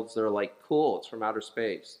 17-year-olds, they're like, cool, it's from outer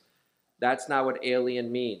space. That's not what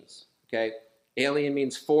alien means, okay? Alien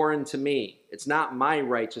means foreign to me. It's not my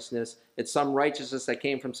righteousness. It's some righteousness that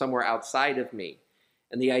came from somewhere outside of me.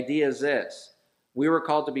 And the idea is this. We were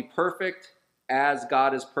called to be perfect as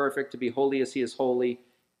God is perfect, to be holy as he is holy,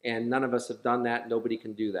 and none of us have done that. Nobody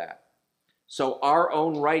can do that. So our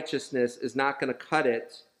own righteousness is not going to cut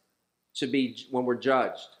it to be when we're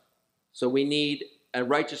judged. So we need a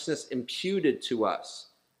righteousness imputed to us.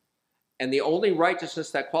 And the only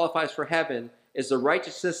righteousness that qualifies for heaven is the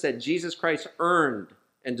righteousness that Jesus Christ earned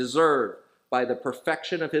and deserved by the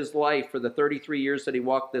perfection of his life for the 33 years that he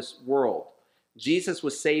walked this world. Jesus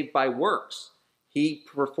was saved by works. He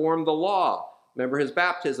performed the law. Remember his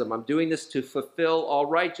baptism. I'm doing this to fulfill all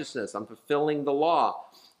righteousness. I'm fulfilling the law.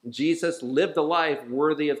 Jesus lived a life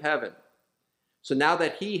worthy of heaven. So now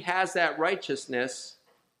that he has that righteousness,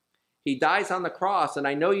 he dies on the cross. And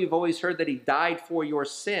I know you've always heard that he died for your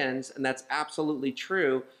sins, and that's absolutely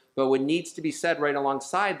true. But what needs to be said right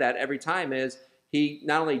alongside that every time is he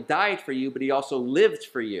not only died for you, but he also lived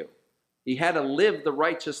for you. He had to live the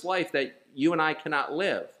righteous life that you and I cannot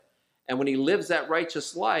live. And when he lives that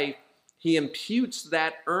righteous life, he imputes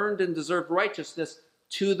that earned and deserved righteousness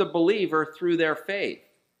to the believer through their faith.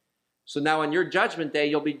 So now on your judgment day,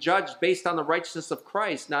 you'll be judged based on the righteousness of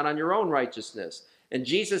Christ, not on your own righteousness. And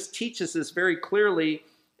Jesus teaches this very clearly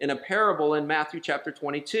in a parable in Matthew chapter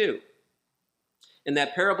 22. In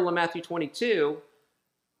that parable in Matthew 22,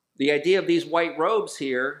 the idea of these white robes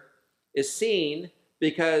here is seen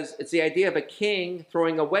because it's the idea of a king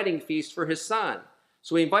throwing a wedding feast for his son.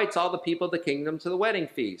 So he invites all the people of the kingdom to the wedding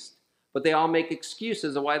feast, but they all make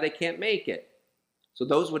excuses of why they can't make it. So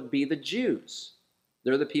those would be the Jews.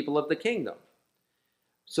 They're the people of the kingdom.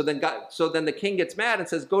 So then the king gets mad and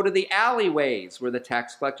says, go to the alleyways where the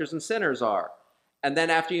tax collectors and sinners are. And then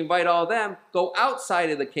after you invite all of them, go outside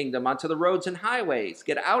of the kingdom onto the roads and highways.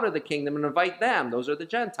 Get out of the kingdom and invite them. Those are the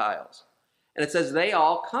Gentiles. And it says they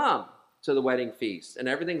all come to the wedding feast. And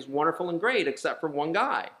everything's wonderful and great except for one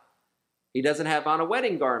guy. He doesn't have on a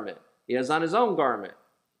wedding garment. He has on his own garment.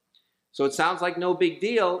 So it sounds like no big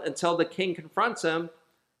deal until the king confronts him.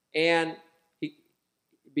 And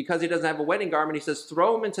because he doesn't have a wedding garment, he says,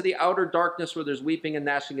 throw him into the outer darkness where there's weeping and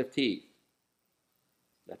gnashing of teeth.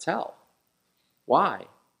 That's hell. Why?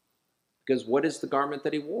 Because what is the garment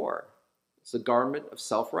that he wore? It's the garment of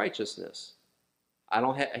self-righteousness.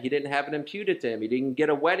 He didn't have it imputed to him. He didn't get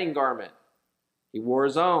a wedding garment. He wore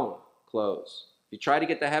his own clothes. If you try to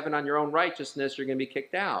get to heaven on your own righteousness, you're going to be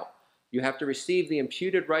kicked out. You have to receive the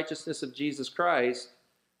imputed righteousness of Jesus Christ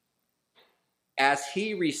as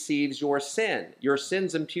he receives your sin. Your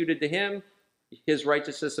sin's imputed to him, his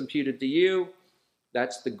righteousness imputed to you.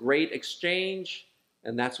 That's the great exchange,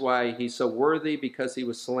 and that's why he's so worthy, because he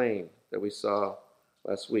was slain, that we saw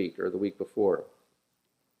last week or the week before.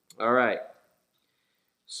 All right.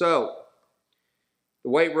 So, the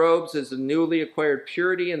white robes is the newly acquired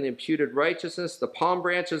purity and the imputed righteousness. The palm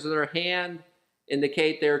branches in their hand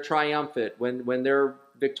indicate they're triumphant. When their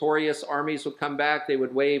victorious armies would come back, they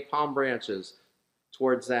would wave palm branches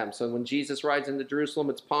towards them. So when Jesus rides into Jerusalem,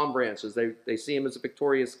 it's palm branches. They see him as a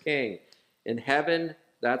victorious king. In heaven,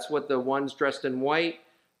 that's what the ones dressed in white,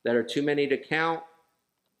 that are too many to count,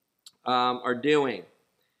 are doing.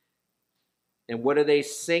 And what are they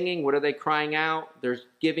singing? What are they crying out? They're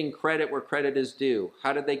giving credit where credit is due.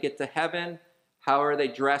 How did they get to heaven? How are they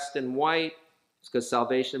dressed in white? It's because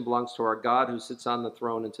salvation belongs to our God who sits on the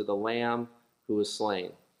throne and to the Lamb who was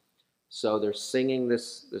slain. So they're singing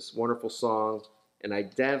this wonderful song and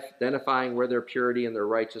identifying where their purity and their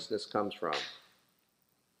righteousness comes from.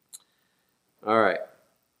 All right.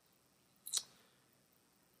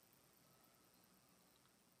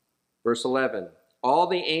 Verse 11. All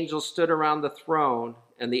the angels stood around the throne,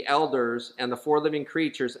 and the elders and the four living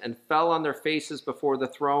creatures, and fell on their faces before the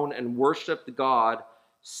throne and worshipped God,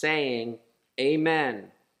 saying,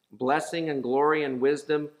 Amen. Blessing and glory and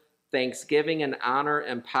wisdom, thanksgiving and honor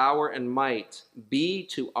and power and might be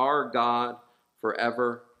to our God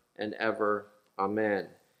forever and ever. Amen.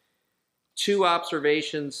 Two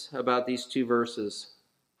observations about these two verses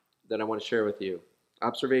that I want to share with you.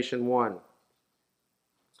 Observation 1.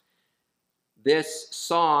 This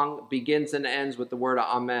song begins and ends with the word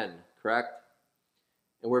Amen, correct?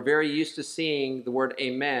 And we're very used to seeing the word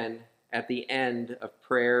amen at the end of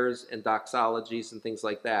prayers and doxologies and things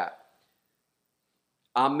like that.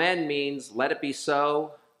 Amen means let it be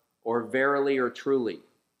so, or verily or truly,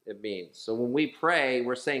 it means. So when we pray,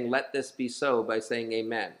 we're saying let this be so by saying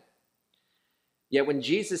amen. Yet when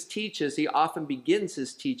Jesus teaches, he often begins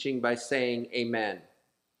his teaching by saying amen.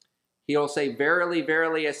 He'll say, verily,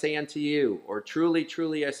 verily, I say unto you, or truly,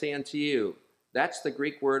 truly, I say unto you. That's the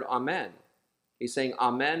Greek word amen. He's saying,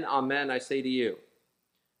 amen, amen, I say to you.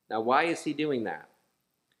 Now, why is he doing that?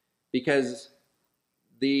 Because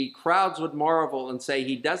the crowds would marvel and say,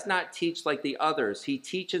 he does not teach like the others. He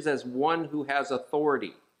teaches as one who has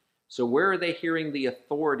authority. So where are they hearing the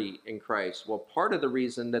authority in Christ? Well, part of the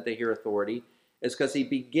reason that they hear authority is because he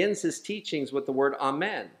begins his teachings with the word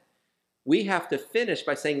amen. We have to finish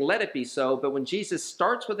by saying, let it be so. But when Jesus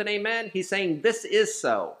starts with an amen, he's saying, this is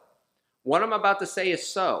so. What I'm about to say is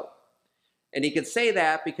so. And he could say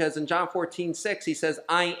that because in John 14:6, he says,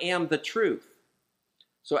 I am the truth.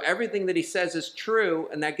 So everything that he says is true,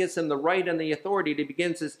 and that gives him the right and the authority to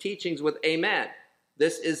begin his teachings with amen.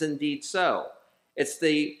 This is indeed so. It's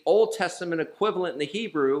the Old Testament equivalent in the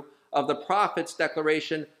Hebrew of the prophet's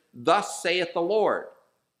declaration, thus saith the Lord.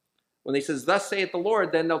 When he says, thus saith the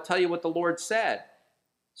Lord, then they'll tell you what the Lord said.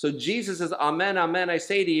 So Jesus says, amen, amen, I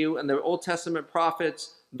say to you, and the Old Testament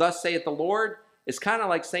prophets, thus saith the Lord, is kind of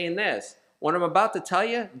like saying this. What I'm about to tell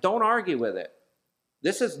you, don't argue with it.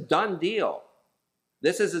 This is done deal.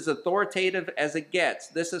 This is as authoritative as it gets.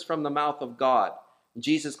 This is from the mouth of God.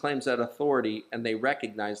 Jesus claims that authority, and they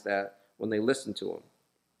recognize that when they listen to him.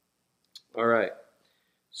 All right.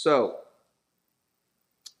 So,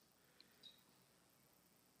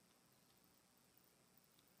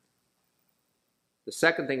 the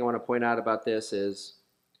second thing I want to point out about this is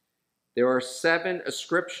there are 7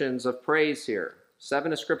 ascriptions of praise here.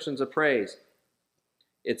 7 ascriptions of praise.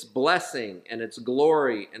 It's blessing, and it's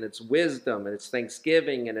glory, and it's wisdom, and it's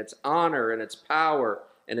thanksgiving, and it's honor, and it's power,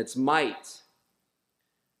 and it's might.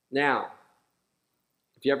 Now,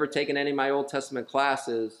 if you've ever taken any of my Old Testament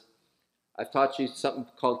classes, I've taught you something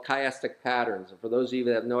called chiastic patterns. And for those of you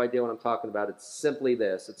that have no idea what I'm talking about, it's simply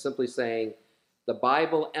this. It's simply saying the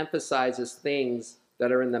Bible emphasizes things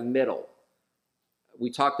that are in the middle.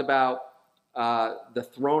 We talked about the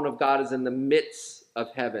throne of God is in the midst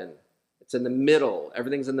of heaven. It's in the middle.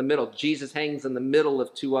 Everything's in the middle. Jesus hangs in the middle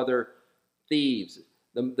of 2 other thieves.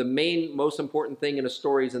 The main, most important thing in a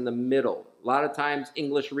story is in the middle. A lot of times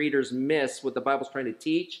English readers miss what the Bible's trying to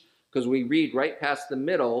teach because we read right past the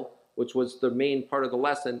middle, which was the main part of the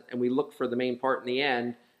lesson, and we look for the main part in the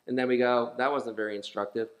end, and then we go, that wasn't very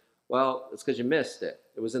instructive. Well, it's because you missed it.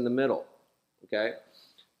 It was in the middle, okay?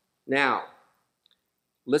 Now,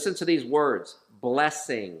 listen to these words,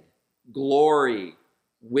 blessing, glory,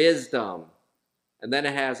 wisdom, and then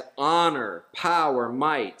it has honor, power,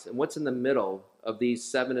 might. And what's in the middle of these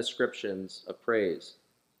 7 ascriptions of praise?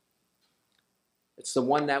 It's the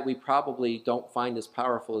one that we probably don't find as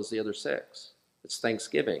powerful as the other 6. It's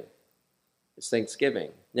thanksgiving. It's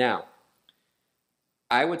thanksgiving. Now,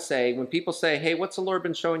 I would say, when people say, hey, what's the Lord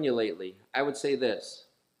been showing you lately? I would say this.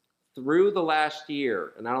 Through the last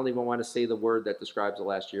year, and I don't even want to say the word that describes the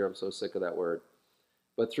last year. I'm so sick of that word.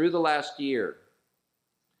 But through the last year,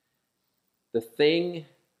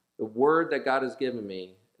 the word that God has given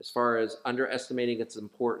me, as far as underestimating its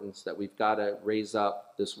importance, that we've got to raise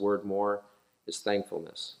up this word more, is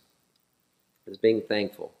thankfulness. Is being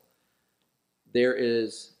thankful. There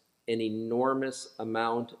is an enormous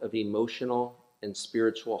amount of emotional and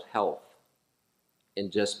spiritual health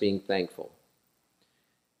in just being thankful.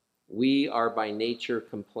 We are by nature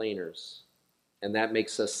complainers, and that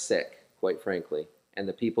makes us sick, quite frankly. And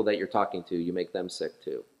the people that you're talking to, you make them sick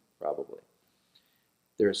too, probably.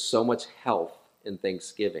 There's so much health in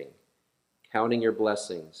thanksgiving, counting your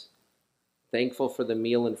blessings, thankful for the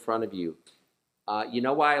meal in front of you. You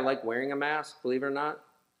know why I like wearing a mask, believe it or not?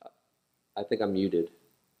 I think I'm muted.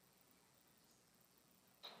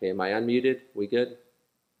 Okay, am I unmuted? We good?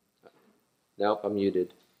 Nope, I'm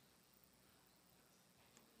muted.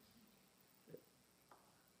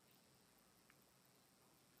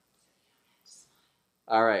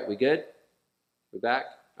 All right, we good? We back?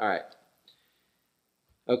 All right.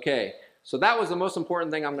 Okay, so that was the most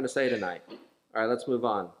important thing I'm going to say tonight. All right, let's move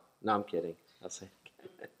on. No, I'm kidding. I'll say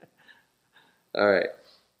All right.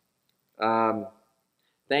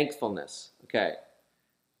 Thankfulness. Okay.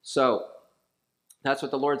 So that's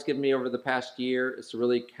what the Lord's given me over the past year, is to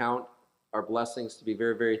really count our blessings, to be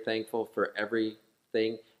very, very thankful for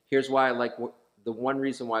everything. Here's why I like, the one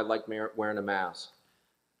reason why I like wearing a mask.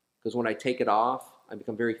 Because when I take it off, I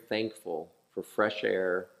become very thankful for fresh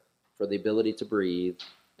air, for the ability to breathe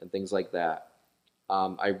and things like that.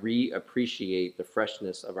 I appreciate the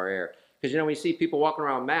freshness of our air. Because, when you see people walking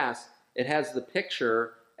around with masks, it has the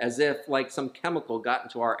picture as if like some chemical got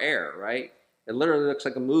into our air, right? It literally looks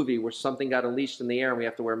like a movie where something got unleashed in the air and we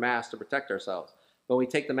have to wear masks to protect ourselves. But when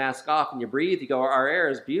we take the mask off and you breathe, you go, our air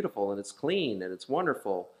is beautiful and it's clean and it's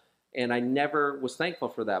wonderful. And I never was thankful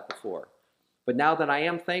for that before. But now that I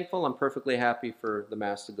am thankful, I'm perfectly happy for the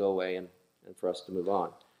mask to go away and for us to move on.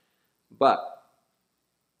 But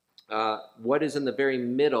what is in the very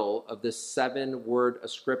middle of this 7-word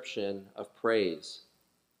ascription of praise?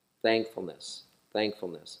 Thankfulness.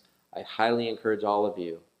 Thankfulness. I highly encourage all of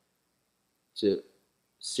you to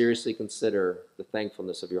seriously consider the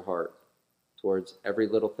thankfulness of your heart towards every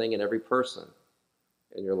little thing and every person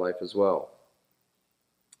in your life as well.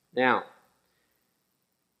 Now,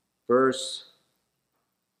 verse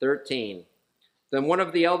 13. Then one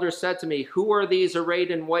of the elders said to me, "Who are these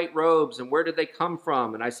arrayed in white robes, and where did they come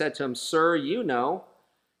from?" And I said to him, "Sir, you know."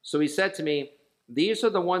 So he said to me, "These are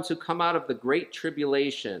the ones who come out of the great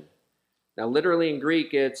tribulation." Now, literally in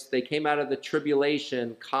Greek, it's they came out of the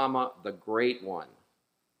tribulation, comma, the great one.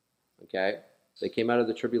 Okay? They came out of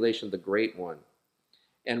the tribulation, the great one.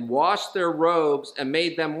 And washed their robes and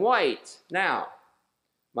made them white. Now,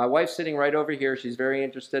 my wife's sitting right over here. She's very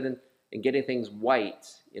interested in getting things white,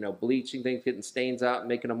 bleaching things, getting stains out and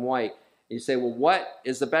making them white. And you say, well, what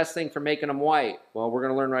is the best thing for making them white? Well, we're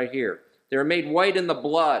going to learn right here. They're made white in the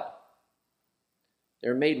blood.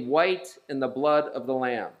 They're made white in the blood of the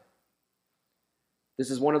Lamb. This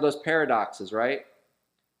is one of those paradoxes, right?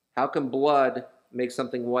 How can blood make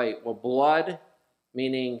something white? Well, blood,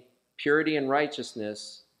 meaning purity and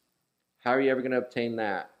righteousness, how are you ever going to obtain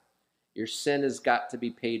that? Your sin has got to be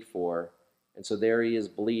paid for, and so there he is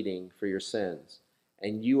bleeding for your sins.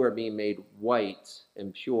 And you are being made white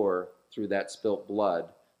and pure through that spilt blood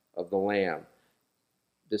of the Lamb.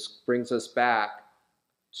 This brings us back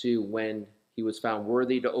to when he was found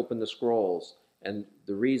worthy to open the scrolls. And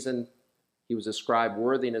the reason he was ascribed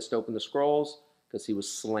worthiness to open the scrolls, because he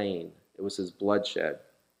was slain. It was his bloodshed.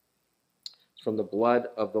 It's from the blood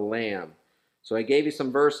of the Lamb. So I gave you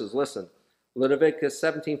some verses. Listen. Leviticus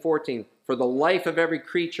 17:14. For the life of every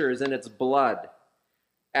creature is in its blood.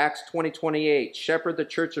 Acts 20:28. Shepherd the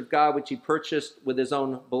church of God which he purchased with his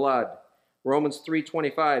own blood. Romans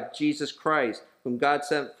 3:25. Jesus Christ, whom God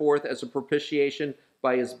sent forth as a propitiation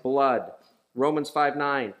by his blood. Romans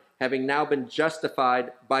 5:9. Having now been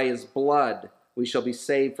justified by his blood, we shall be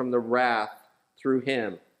saved from the wrath through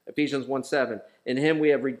him. Ephesians 1:7. In him we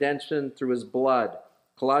have redemption through his blood.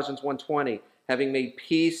 Colossians 1:20. Having made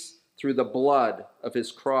peace through the blood of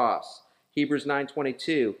his cross. Hebrews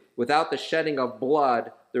 9:22. Without the shedding of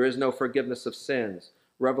blood, there is no forgiveness of sins.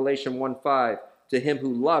 Revelation 1:5. To him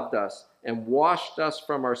who loved us and washed us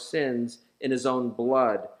from our sins in his own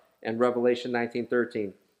blood. And Revelation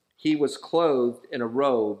 19:13. He was clothed in a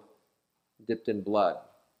robe dipped in blood.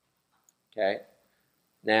 Okay?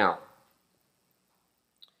 Now,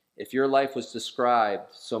 if your life was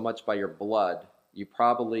described so much by your blood, you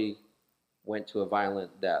probably went to a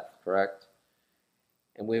violent death, correct?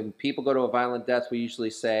 And when people go to a violent death, we usually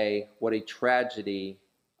say, what a tragedy,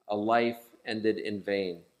 a life ended in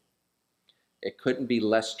vain. It couldn't be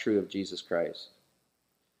less true of Jesus Christ.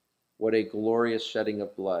 What a glorious shedding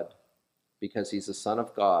of blood, because he's the Son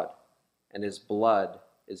of God, and his blood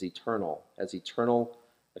is eternal, has eternal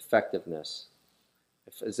effectiveness.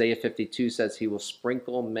 If Isaiah 52 says he will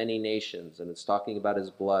sprinkle many nations, and it's talking about his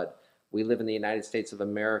blood. We live in the United States of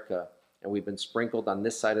America, and we've been sprinkled on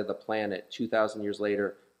this side of the planet 2,000 years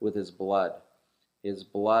later with his blood. His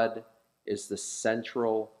blood is the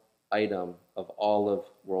central item of all of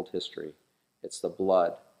world history. It's the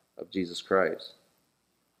blood of Jesus Christ.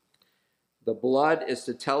 The blood is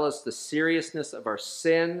to tell us the seriousness of our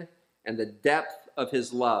sin and the depth of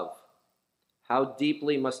his love. How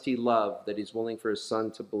deeply must he love that he's willing for his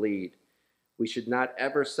son to bleed? We should not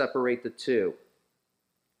ever separate the two.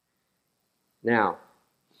 Now,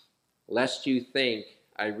 lest you think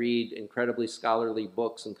I read incredibly scholarly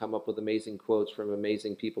books and come up with amazing quotes from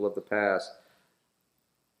amazing people of the past,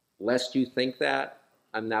 lest you think that,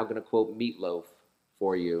 I'm now going to quote Meatloaf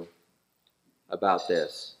for you about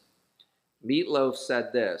this. Meatloaf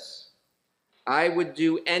said this: I would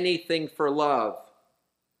do anything for love,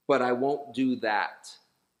 but I won't do that.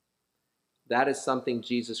 That is something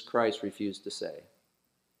Jesus Christ refused to say.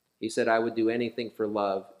 He said, I would do anything for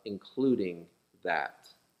love, including that.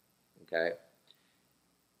 Okay?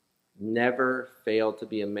 Never fail to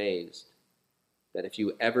be amazed that if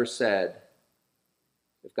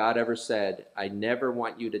God ever said, I never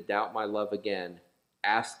want you to doubt my love again,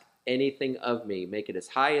 ask anything of me. Make it as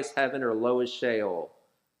high as heaven or low as Sheol.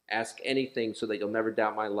 Ask anything so that you'll never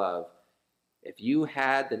doubt my love. If you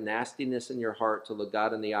had the nastiness in your heart to look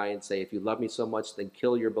God in the eye and say, if you love me so much, then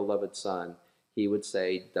kill your beloved son, he would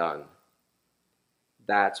say, done.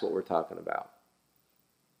 That's what we're talking about.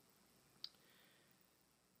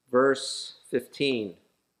 Verse 15.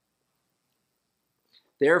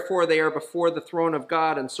 Therefore they are before the throne of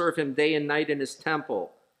God and serve him day and night in his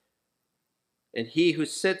temple. And he who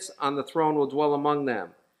sits on the throne will dwell among them.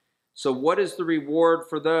 So what is the reward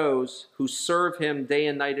for those who serve him day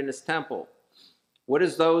and night in his temple? What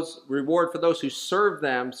is those reward for those who serve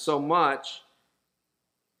them so much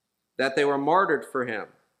that they were martyred for him?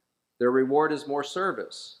 Their reward is more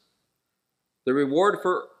service. The reward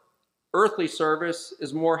for earthly service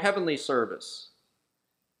is more heavenly service.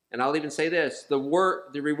 And I'll even say this, the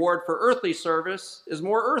reward for earthly service is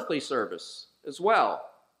more earthly service as well.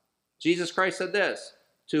 Jesus Christ said this,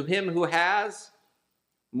 to him who has,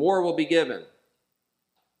 more will be given.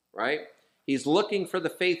 Right? He's looking for the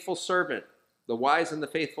faithful servant, the wise and the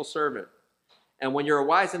faithful servant. And when you're a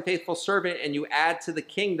wise and faithful servant and you add to the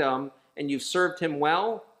kingdom and you've served him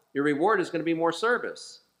well, your reward is going to be more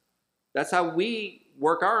service. That's how we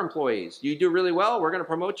work our employees. You do really well, we're going to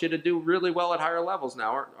promote you to do really well at higher levels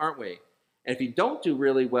now, aren't we? And if you don't do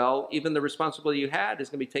really well, even the responsibility you had is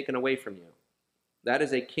going to be taken away from you. That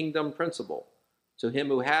is a kingdom principle. To him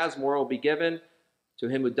who has, more will be given. To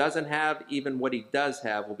him who doesn't have, even what he does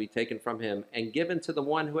have will be taken from him and given to the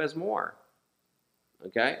one who has more.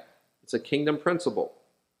 Okay? It's a kingdom principle.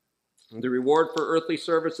 And the reward for earthly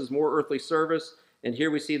service is more earthly service. And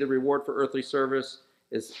here we see the reward for earthly service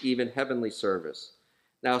is even heavenly service.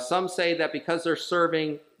 Now, some say that because they're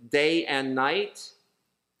serving day and night,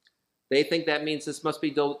 they think that means this must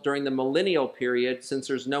be during the millennial period, since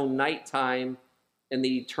there's no nighttime in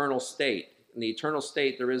the eternal state. In the eternal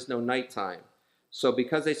state, there is no nighttime. So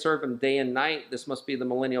because they serve him day and night, this must be the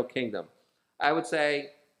millennial kingdom. I would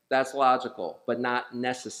say that's logical, but not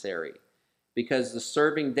necessary. Because the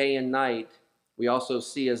serving day and night, we also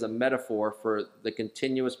see as a metaphor for the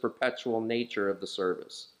continuous, perpetual nature of the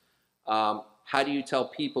service. How do you tell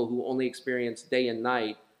people who only experience day and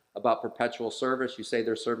night about perpetual service? You say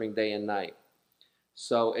they're serving day and night.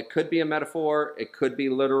 So it could be a metaphor. It could be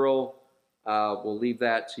literal. We'll leave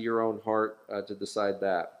that to your own heart to decide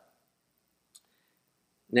that.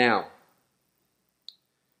 Now,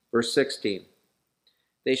 verse 16.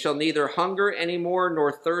 They shall neither hunger any more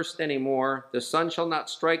nor thirst any more. The sun shall not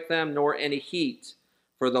strike them, nor any heat.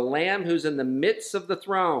 For the Lamb who's in the midst of the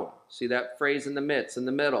throne, see that phrase in the midst, in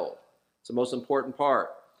the middle. It's the most important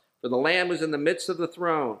part. For the Lamb who's in the midst of the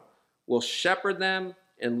throne will shepherd them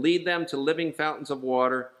and lead them to living fountains of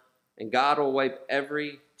water, and God will wipe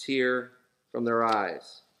every tear from their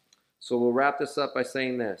eyes. So we'll wrap this up by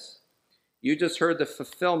saying this. You just heard the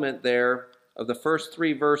fulfillment there of the first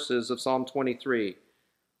 3 verses of Psalm 23.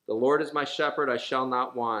 The Lord is my shepherd, I shall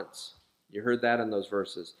not want. You heard that in those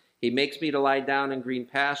verses. He makes me to lie down in green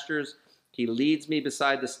pastures. He leads me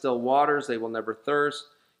beside the still waters. They will never thirst.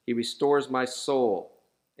 He restores my soul,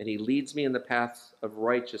 and he leads me in the paths of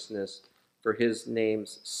righteousness for his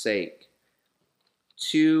name's sake.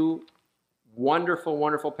 2 wonderful,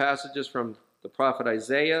 wonderful passages from the prophet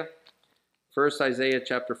Isaiah. First, Isaiah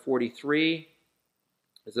chapter 43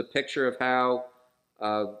 is a picture of how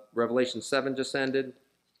Revelation 7 just ended.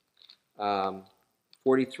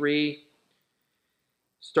 43,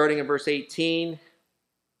 starting in verse 18,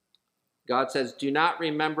 God says, do not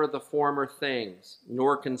remember the former things,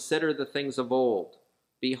 nor consider the things of old.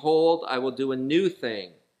 Behold, I will do a new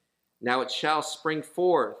thing. Now it shall spring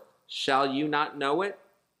forth. Shall you not know it?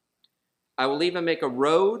 I will even make a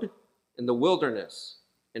road in the wilderness,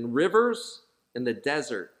 and rivers in the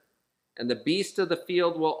desert. And the beasts of the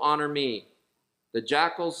field will honor me, the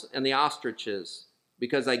jackals and the ostriches,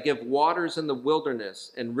 because I give waters in the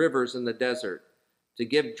wilderness and rivers in the desert, to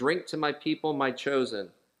give drink to my people, my chosen.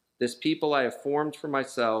 This people I have formed for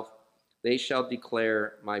myself, they shall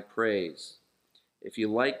declare my praise. If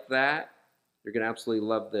you like that, you're going to absolutely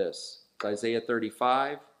love this. It's Isaiah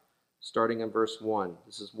 35, starting in verse 1.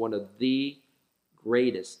 This is one of the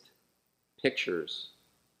greatest pictures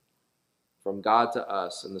from God to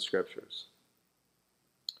us in the scriptures.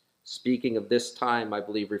 Speaking of this time, I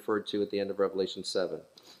believe referred to at the end of Revelation 7.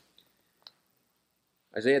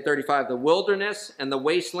 Isaiah 35, the wilderness and the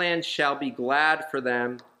wasteland shall be glad for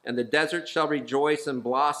them, and the desert shall rejoice and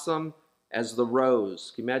blossom as the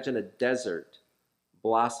rose. Can you imagine a desert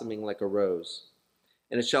blossoming like a rose?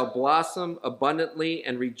 And it shall blossom abundantly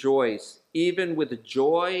and rejoice, even with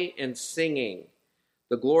joy and singing.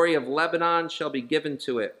 The glory of Lebanon shall be given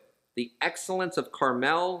to it, the excellence of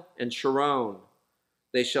Carmel and Sharon.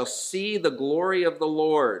 They shall see the glory of the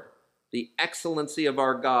Lord, the excellency of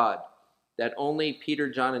our God, that only Peter,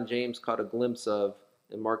 John, and James caught a glimpse of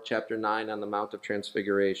in Mark chapter 9 on the Mount of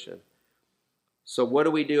Transfiguration. So what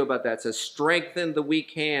do we do about that? It says, strengthen the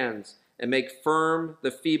weak hands and make firm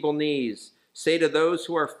the feeble knees. Say to those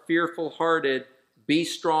who are fearful-hearted, be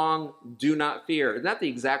strong, do not fear. Isn't that the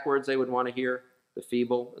exact words they would want to hear? The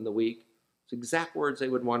feeble and the weak. It's the exact words they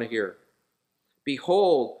would want to hear.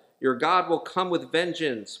 Behold, your God will come with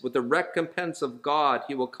vengeance, with the recompense of God.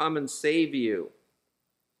 He will come and save you.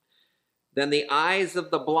 Then the eyes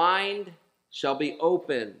of the blind shall be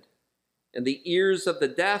opened, and the ears of the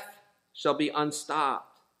deaf shall be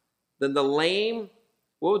unstopped. Then the lame,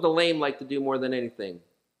 what would the lame like to do more than anything?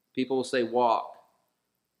 People will say walk.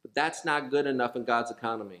 But that's not good enough in God's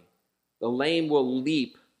economy. The lame will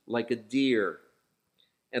leap like a deer.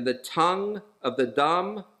 And the tongue of the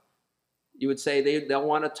dumb, you would say they'll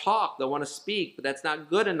want to talk, they'll want to speak, but that's not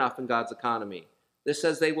good enough in God's economy. This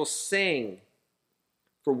says they will sing.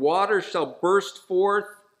 For waters shall burst forth,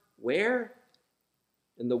 where?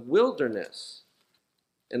 In the wilderness,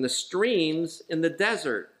 and the streams in the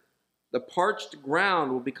desert. The parched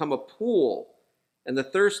ground will become a pool, and the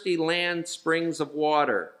thirsty land springs of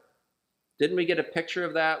water. Didn't we get a picture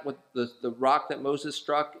of that with the rock that Moses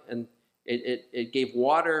struck? And it gave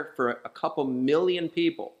water for a couple million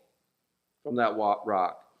people from that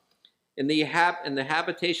rock. In the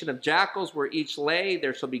habitation of jackals where each lay,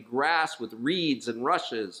 there shall be grass with reeds and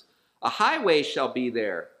rushes. A highway shall be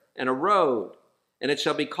there, and a road, and it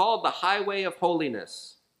shall be called the highway of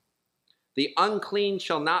holiness. The unclean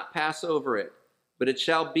shall not pass over it, but it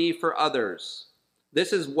shall be for others.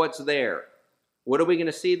 This is what's there. What are we going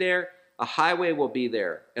to see there? A highway will be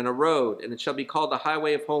there, and a road, and it shall be called the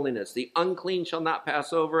highway of holiness. The unclean shall not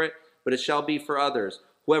pass over it, but it shall be for others.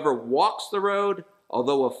 Whoever walks the road,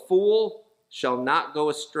 although a fool, shall not go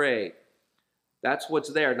astray. That's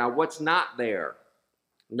what's there. Now, what's not there?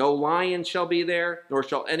 No lion shall be there, nor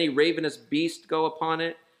shall any ravenous beast go upon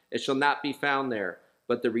it. It shall not be found there.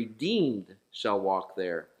 But the redeemed shall walk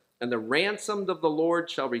there. And the ransomed of the Lord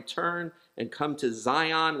shall return and come to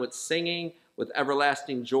Zion with singing, with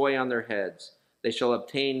everlasting joy on their heads. They shall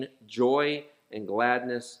obtain joy and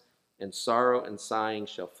gladness, and sorrow and sighing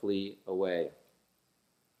shall flee away.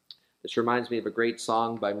 This reminds me of a great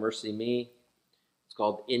song by Mercy Me. It's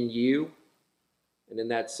called In You. And in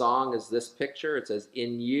that song is this picture. It says,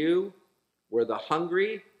 in you, we're the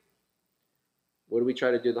hungry. What do we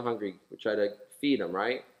try to do to the hungry? We try to feed them,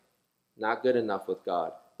 right? Not good enough with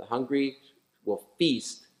God. The hungry will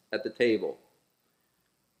feast at the table.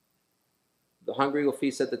 The hungry will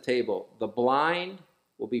feast at the table. The blind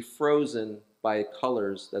will be frozen by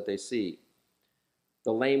colors that they see.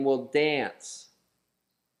 The lame will dance.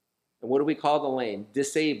 And what do we call the lame?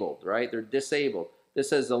 Disabled, right? They're disabled. This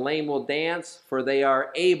says the lame will dance, for they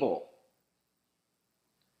are able.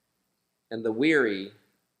 And the weary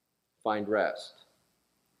find rest.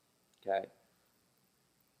 Okay?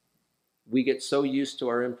 We get so used to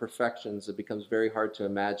our imperfections, it becomes very hard to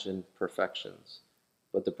imagine perfections.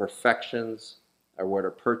 But the perfections are what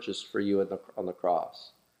are purchased for you on the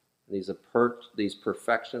cross. And these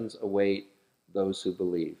perfections await those who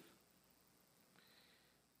believe.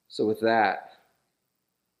 So with that,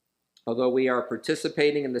 although we are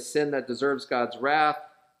participating in the sin that deserves God's wrath,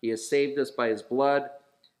 he has saved us by his blood.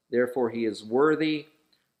 Therefore, he is worthy.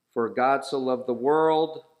 For God so loved the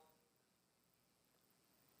world,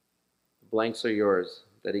 the blanks are yours,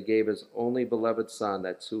 that he gave his only beloved Son,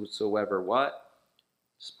 that whosoever what?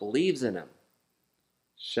 Just believes in him,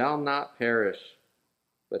 shall not perish,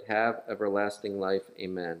 but have everlasting life.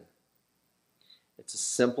 Amen. It's the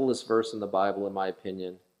simplest verse in the Bible, in my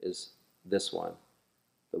opinion, is this one.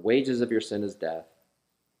 The wages of your sin is death,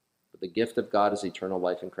 but the gift of God is eternal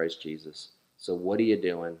life in Christ Jesus. So what are you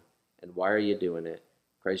doing, and why are you doing it?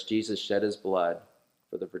 Christ Jesus shed his blood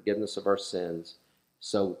for the forgiveness of our sins.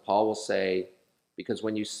 So Paul will say, because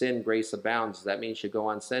when you sin, grace abounds. Does that mean you should go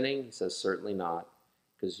on sinning? He says, certainly not.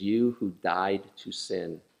 Because you who died to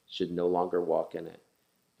sin should no longer walk in it.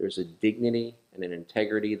 There's a dignity and an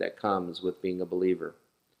integrity that comes with being a believer.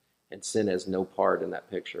 And sin has no part in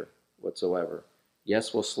that picture whatsoever.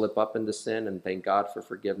 Yes, we'll slip up into sin, and thank God for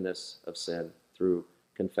forgiveness of sin through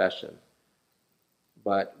confession.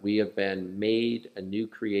 But we have been made a new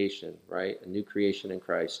creation, right? A new creation in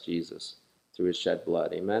Christ Jesus through his shed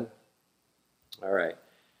blood. Amen? All right.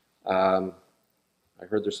 I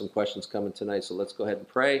heard there's some questions coming tonight, so let's go ahead and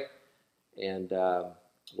pray, and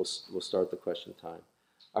we'll start the question time.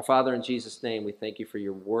 Our Father, in Jesus' name, we thank you for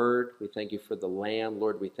your word. We thank you for the Lamb.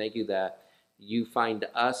 Lord, we thank you that you find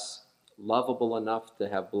us lovable enough to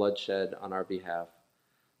have bloodshed on our behalf.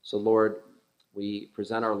 So, Lord, we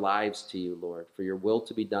present our lives to you, Lord, for your will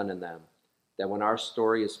to be done in them, that when our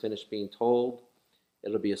story is finished being told,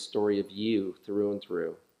 it'll be a story of you through and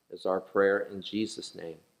through, is our prayer in Jesus'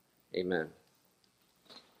 name. Amen.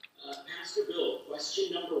 Pastor Bill,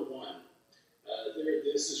 question number one.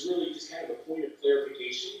 This is really just kind of a point of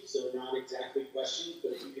clarification, so not exactly questions,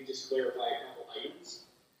 but if you could just clarify a couple items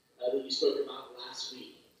that you spoke about last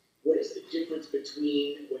week. What is the difference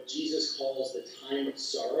between what Jesus calls the time of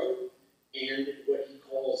sorrow and what he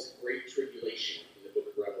calls the Great Tribulation in the book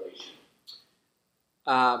of Revelation?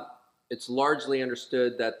 It's largely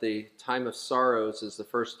understood that the time of sorrows is the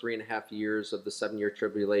first 3.5 years of the 7-year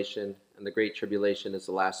tribulation, and the Great Tribulation is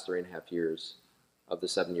the last 3.5 years of the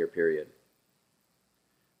 7-year period.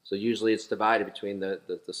 So usually it's divided between the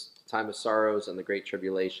time of sorrows and the Great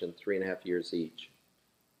Tribulation, 3.5 years each.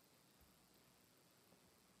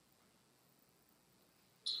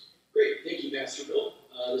 Great, thank you, Pastor Bill.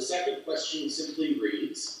 The second question simply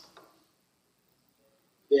reads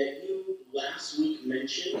that you last week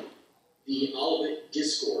mentioned the Olivet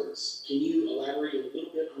Discourse. Can you elaborate a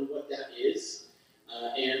little bit on what that is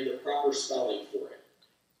and the proper spelling for it?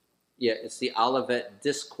 Yeah, it's the Olivet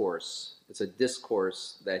Discourse. It's a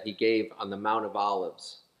discourse that he gave on the Mount of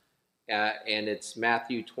Olives. And it's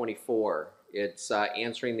Matthew 24. It's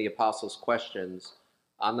answering the apostles' questions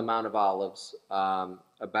on the Mount of Olives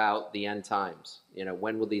about the end times. You know,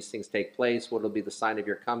 when will these things take place? What will be the sign of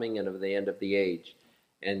your coming and of the end of the age?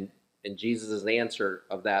 And Jesus' answer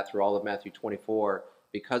of that through all of Matthew 24,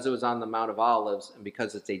 because it was on the Mount of Olives and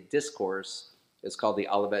because it's a discourse, it's called the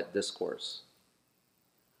Olivet Discourse.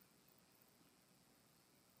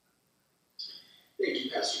 Thank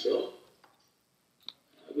you, Pastor Bill.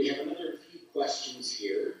 We have another few questions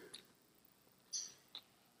here.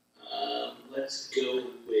 Let's go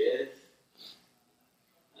with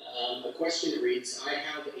a question that reads, I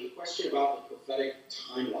have a question about the prophetic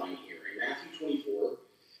timeline here. In Matthew 24,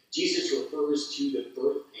 Jesus refers to the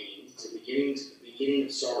birth pains, the beginning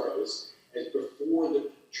of sorrows, as before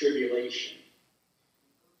the tribulation.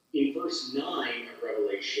 In verse 9 of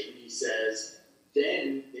Revelation, he says,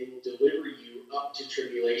 then they will deliver you up to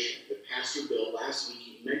tribulation. But Pastor Bill, last week,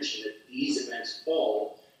 he mentioned that these events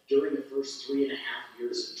fall during the first 3.5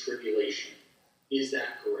 years of tribulation. Is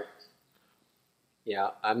that correct? Yeah,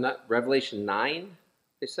 Revelation 9,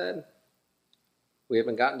 they said? We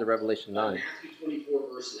haven't gotten to Revelation 9. Matthew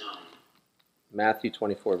 24, verse 9. Matthew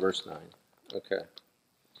 24, verse 9. Okay.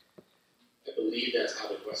 I believe that's how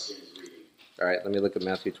the question is reading. All right, let me look at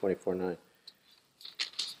Matthew 24,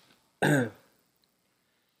 9.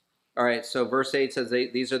 All right, so verse 8 says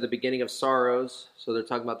these are the beginning of sorrows. So they're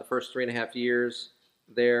talking about the first 3.5 years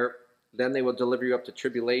there. Then they will deliver you up to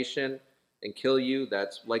tribulation and kill you.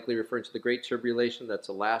 That's likely referring to the Great Tribulation. That's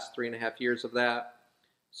the last 3.5 years of that.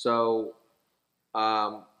 So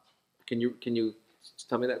can you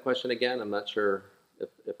tell me that question again? I'm not sure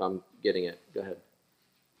if I'm getting it. Go ahead.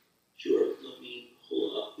 Sure. Let me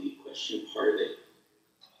pull up the question part of it.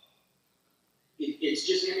 It's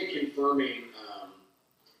just kind of confirming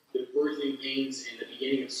the birthing pains and the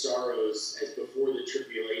beginning of sorrows as before the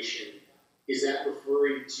tribulation. Is that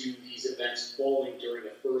referring to these events falling during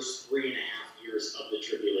the first 3.5 years of the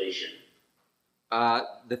tribulation?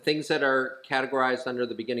 The things that are categorized under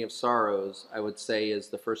the beginning of sorrows, I would say, is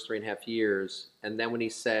the first 3.5 years. And then when he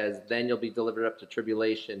says, then you'll be delivered up to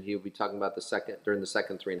tribulation, he will be talking about during the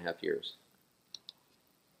second 3.5 years.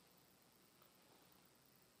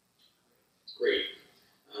 Great.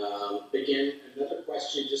 Again, another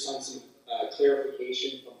question just on some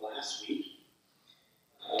clarification from last week.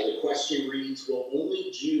 The question reads, will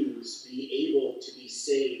only Jews be able to be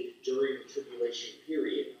saved during the tribulation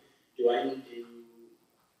period? Do I need to...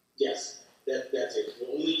 Yes, that's it.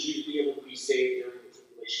 Will only Jews be able to be saved during the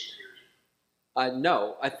tribulation period?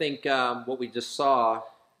 No, I think what we just saw,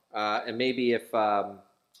 and maybe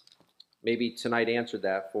maybe tonight answered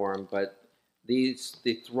that for him, but the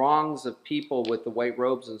throngs of people with the white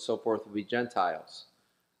robes and so forth will be Gentiles.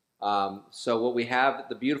 So what we have,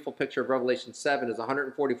 the beautiful picture of Revelation 7 is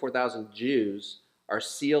 144,000 Jews are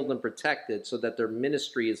sealed and protected so that their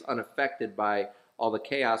ministry is unaffected by all the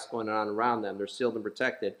chaos going on around them. They're sealed and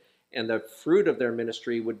protected. And the fruit of their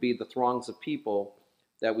ministry would be the throngs of people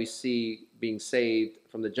that we see being saved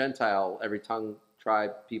from the Gentile, every tongue,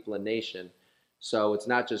 tribe, people, and nation. So it's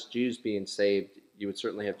not just Jews being saved. You would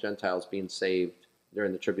certainly have Gentiles being saved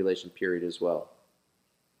during the tribulation period as well.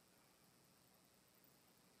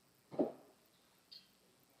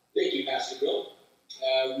 Thank you, Pastor Bill.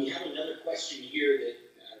 We have another question here that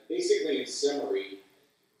basically in summary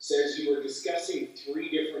says you were discussing 3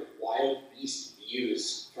 different wild beast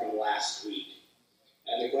views from last week.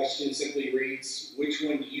 And the question simply reads, which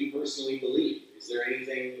one do you personally believe? Is there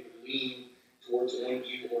anything that would lean towards one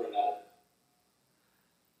view or another?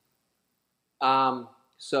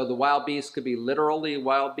 So the wild beast could be literally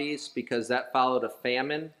wild beasts because that followed a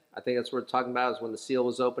famine. I think that's what we're talking about, is when the seal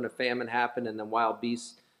was open, a famine happened, and then wild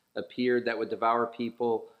beasts appeared that would devour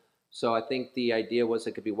people. So I think the idea was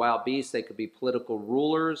it could be wild beasts, they could be political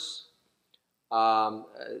rulers,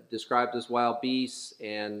 described as wild beasts,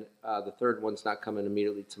 and the third one's not coming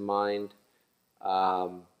immediately to mind.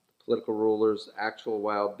 Political rulers, actual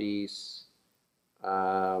wild beasts,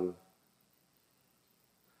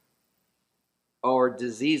 or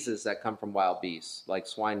diseases that come from wild beasts, like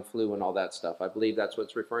swine flu and all that stuff. I believe that's what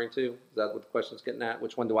it's referring to. Is that what the question's getting at?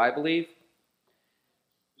 Which one do I believe?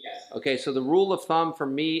 Yes. Okay, so the rule of thumb for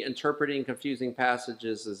me interpreting confusing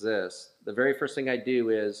passages is this. The very first thing I do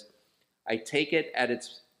is I take it at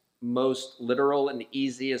its most literal and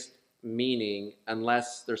easiest meaning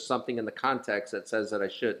unless there's something in the context that says that I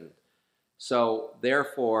shouldn't. So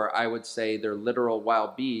therefore, I would say they're literal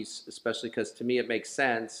wild beasts, especially because to me it makes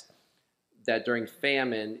sense that during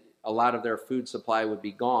famine, a lot of their food supply would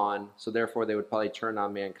be gone, so therefore they would probably turn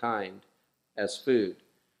on mankind as food.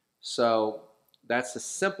 So that's the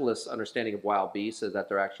simplest understanding of wild beasts, is that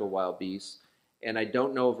they're actual wild beasts. And I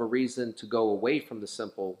don't know of a reason to go away from the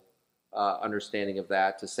simple understanding of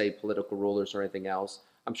that, to say political rulers or anything else.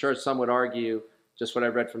 I'm sure some would argue, just what I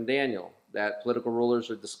read from Daniel, that political rulers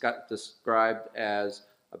are described as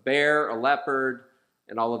a bear, a leopard,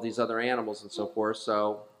 and all of these other animals and so forth.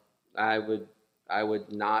 So I would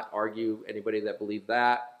not argue anybody that believed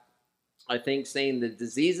that. I think saying the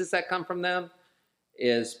diseases that come from them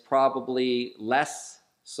is probably less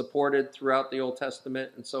supported throughout the Old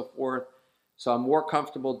Testament and so forth. So I'm more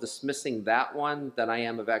comfortable dismissing that one than I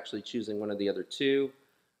am of actually choosing one of the other two.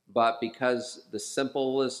 But because the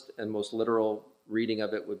simplest and most literal reading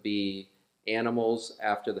of it would be animals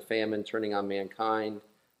after the famine turning on mankind,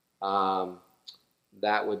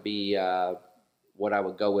 that would be what I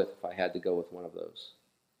would go with if I had to go with one of those.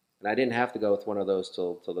 And I didn't have to go with one of those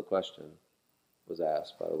till the question was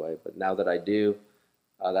asked, by the way. But now that I do,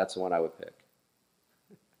 that's the one I would pick.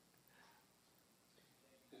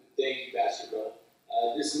 Thank you, Pastor Bill.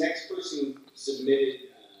 This next person submitted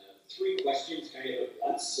 3 questions kind of at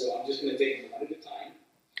once, so I'm just going to take them one at a time.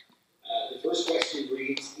 The first question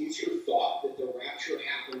reads, is your thought that the rapture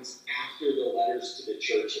happens after the letters to the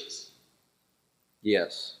churches?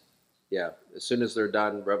 Yes. Yeah. As soon as they're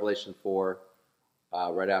done, Revelation 4,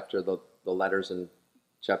 right after the letters in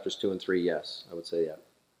chapters 2 and 3, yes, I would say yeah.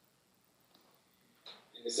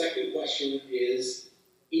 And the second question is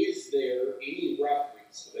there any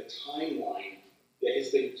reference of a timeline that has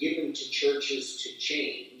been given to churches to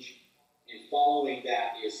change? And following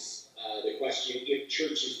that is the question, if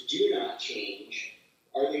churches do not change,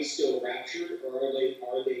 are they still raptured, or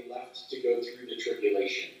are they left to go through the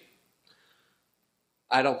tribulation?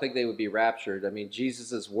 I don't think they would be raptured. I mean,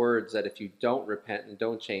 Jesus' words that if you don't repent and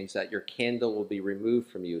don't change, that your candle will be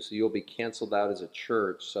removed from you. So you'll be canceled out as a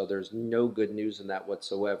church. So there's no good news in that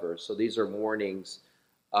whatsoever. So these are warnings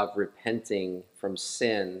of repenting from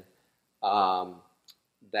sin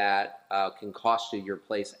that can cost you your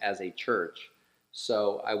place as a church.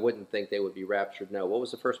 So I wouldn't think they would be raptured, no. What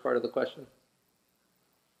was the first part of the question?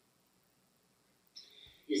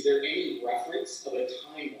 Is there any reference of a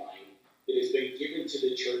timeline that has been given to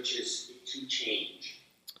the churches to change?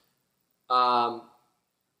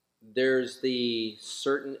 There's the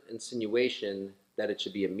certain insinuation that it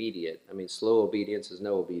should be immediate. I mean, slow obedience is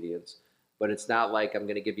no obedience. But it's not like I'm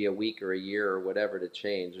going to give you a week or a year or whatever to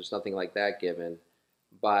change. There's nothing like that given.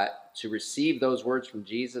 But to receive those words from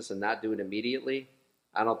Jesus and not do it immediately,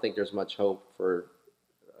 I don't think there's much hope for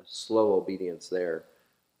slow obedience there.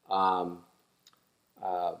 I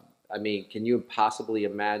mean, can you possibly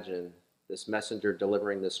imagine this messenger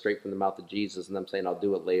delivering this straight from the mouth of Jesus and them saying, I'll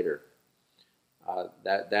do it later?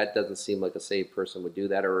 That doesn't seem like a saved person would do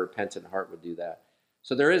that, or a repentant heart would do that.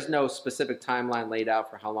 So there is no specific timeline laid out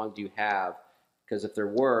for how long do you have, because if there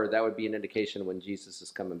were, that would be an indication of when Jesus is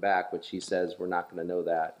coming back, which he says we're not going to know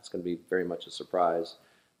that. It's going to be very much a surprise.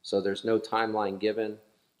 So there's no timeline given,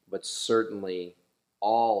 but certainly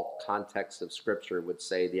all context of Scripture would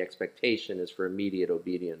say the expectation is for immediate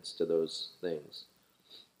obedience to those things.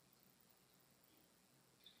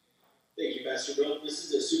 Thank you, Pastor Bill. This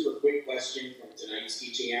is a super quick question from tonight's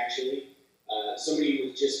teaching, actually. Somebody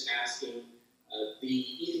was just asking, the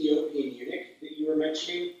Ethiopian eunuch that you were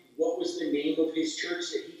mentioning, what was the name of his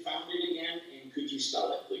church that he founded again, and could you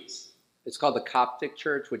spell it, please? It's called the Coptic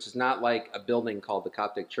Church, which is not like a building called the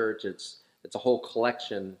Coptic Church. It's a whole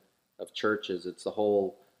collection of churches. It's the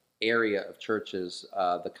whole area of churches,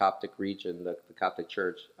 the Coptic region, the Coptic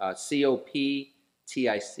Church.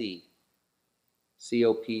 C-O-P-T-I-C.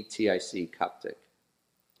 C-O-P-T-I-C, Coptic.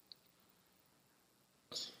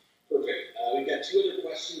 Perfect. We've got two other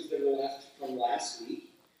questions that are left from last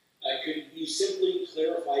week. Could you simply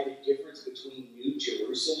clarify the difference between New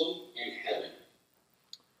Jerusalem and heaven?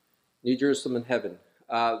 New Jerusalem and heaven.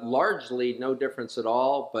 Largely no difference at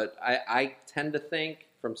all, but I tend to think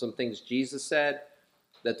from some things Jesus said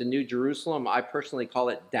that the New Jerusalem, I personally call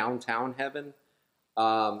it downtown heaven.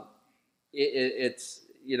 It's,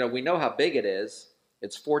 you know, we know how big it is.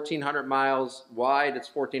 It's 1,400 miles wide,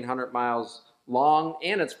 it's 1,400 miles long,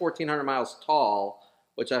 and it's 1,400 miles tall,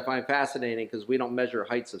 which I find fascinating because we don't measure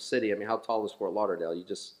heights of city. I mean, how tall is Fort Lauderdale?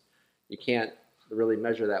 You can't really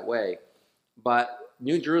measure that way. But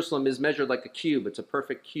New Jerusalem is measured like a cube. It's a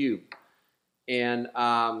perfect cube. And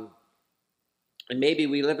maybe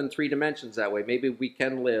we live in 3 dimensions that way. Maybe we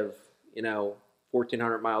can live,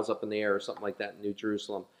 1,400 miles up in the air or something like that in New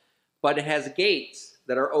Jerusalem. But it has gates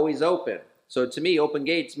that are always open. So to me, open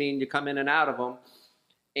gates mean you come in and out of them.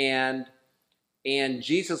 And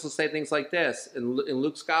Jesus will say things like this. In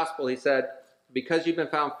Luke's gospel, he said, because you've been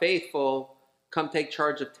found faithful, come take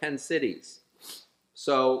charge of 10 cities.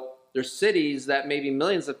 So there's cities that maybe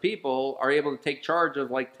millions of people are able to take charge of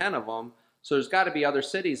like 10 of them. So there's got to be other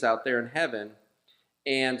cities out there in heaven.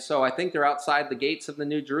 And so I think they're outside the gates of the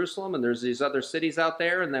New Jerusalem, and there's these other cities out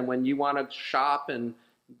there. And then when you want to shop and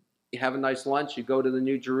have a nice lunch, you go to the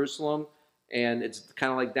New Jerusalem, and it's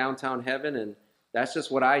kind of like downtown heaven. And that's just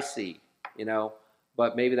what I see,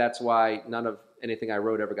 But maybe that's why none of anything I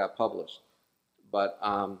wrote ever got published. But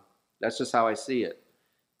that's just how I see it.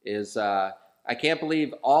 I can't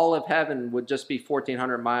believe all of heaven would just be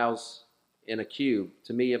 1,400 miles in a cube.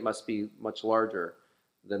 To me, it must be much larger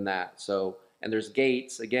than that. So, and there's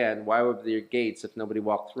gates. Again, why would there be gates if nobody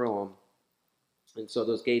walked through them? And so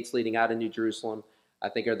those gates leading out of New Jerusalem, I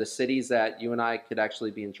think, are the cities that you and I could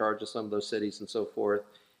actually be in charge of some of those cities and so forth.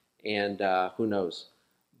 And who knows?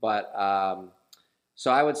 But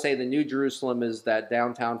so I would say the New Jerusalem is that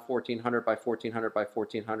downtown 1,400 by 1,400 by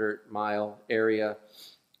 1,400 mile area.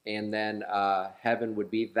 And then heaven would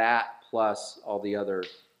be that plus all the other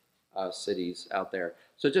cities out there.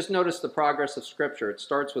 So just notice the progress of Scripture. It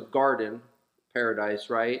starts with garden, paradise,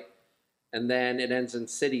 right? And then it ends in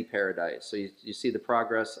city paradise. So you see the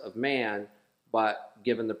progress of man, but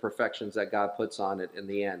given the perfections that God puts on it in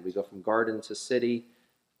the end. We go from garden to city,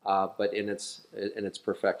 but in its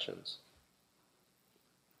perfections.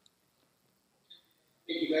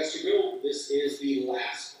 Thank you, Pastor Bill. This is the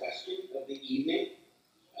last question of the evening.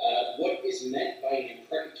 What is meant by an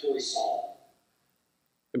imprecatory psalm?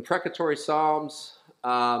 Imprecatory psalms.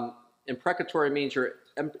 Imprecatory means you're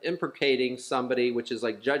imprecating somebody, which is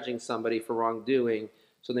like judging somebody for wrongdoing.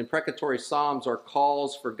 So the imprecatory psalms are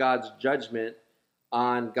calls for God's judgment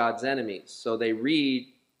on God's enemies. So they read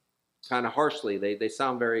kind of harshly. They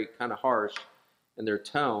sound very kind of harsh in their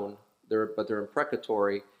tone, but they're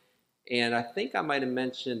imprecatory. And I think I might have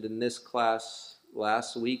mentioned in this class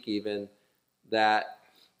last week even that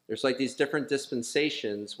there's like these different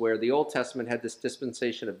dispensations where the Old Testament had this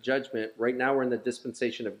dispensation of judgment. Right now we're in the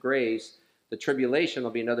dispensation of grace. The tribulation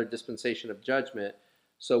will be another dispensation of judgment.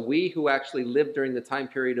 So we who actually live during the time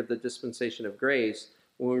period of the dispensation of grace,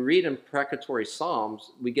 when we read imprecatory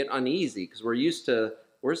psalms, we get uneasy because we're used to,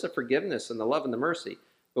 where's the forgiveness and the love and the mercy?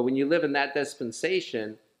 But when you live in that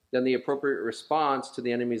dispensation, then the appropriate response to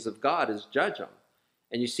the enemies of God is judge them.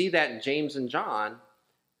 And you see that in James and John,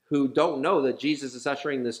 who don't know that Jesus is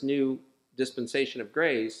ushering this new dispensation of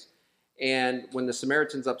grace. And when the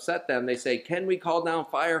Samaritans upset them, they say, can we call down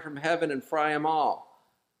fire from heaven and fry them all?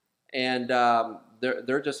 And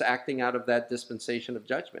they're just acting out of that dispensation of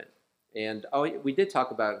judgment. And we did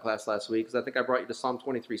talk about it in class last week, because I think I brought you to Psalm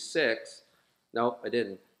 23:6. No, I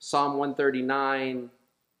didn't. Psalm 139,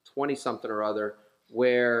 20-something or other,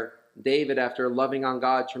 where David, after loving on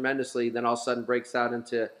God tremendously, then all of a sudden breaks out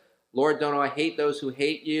into, Lord, don't I hate those who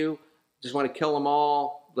hate you? Just want to kill them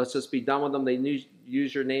all. Let's just be done with them. They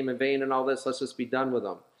use your name in vain and all this. Let's just be done with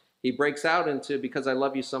them. He breaks out into, because I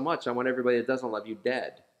love you so much, I want everybody that doesn't love you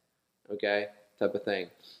dead. Okay? Type of thing.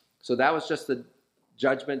 So that was just the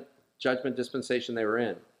judgment dispensation they were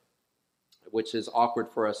in, which is awkward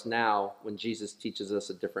for us now when Jesus teaches us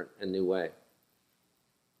a different and new way.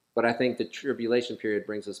 But I think the tribulation period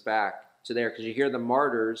brings us back to there, because you hear the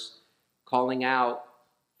martyrs calling out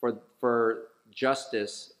for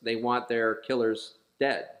justice. They want their killers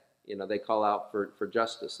dead. They call out for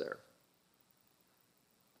justice there.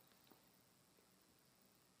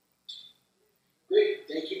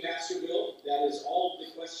 Pastor Bill. That is all of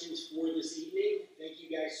the questions for this evening. Thank you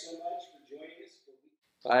guys so much for joining us.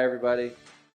 Bye, everybody.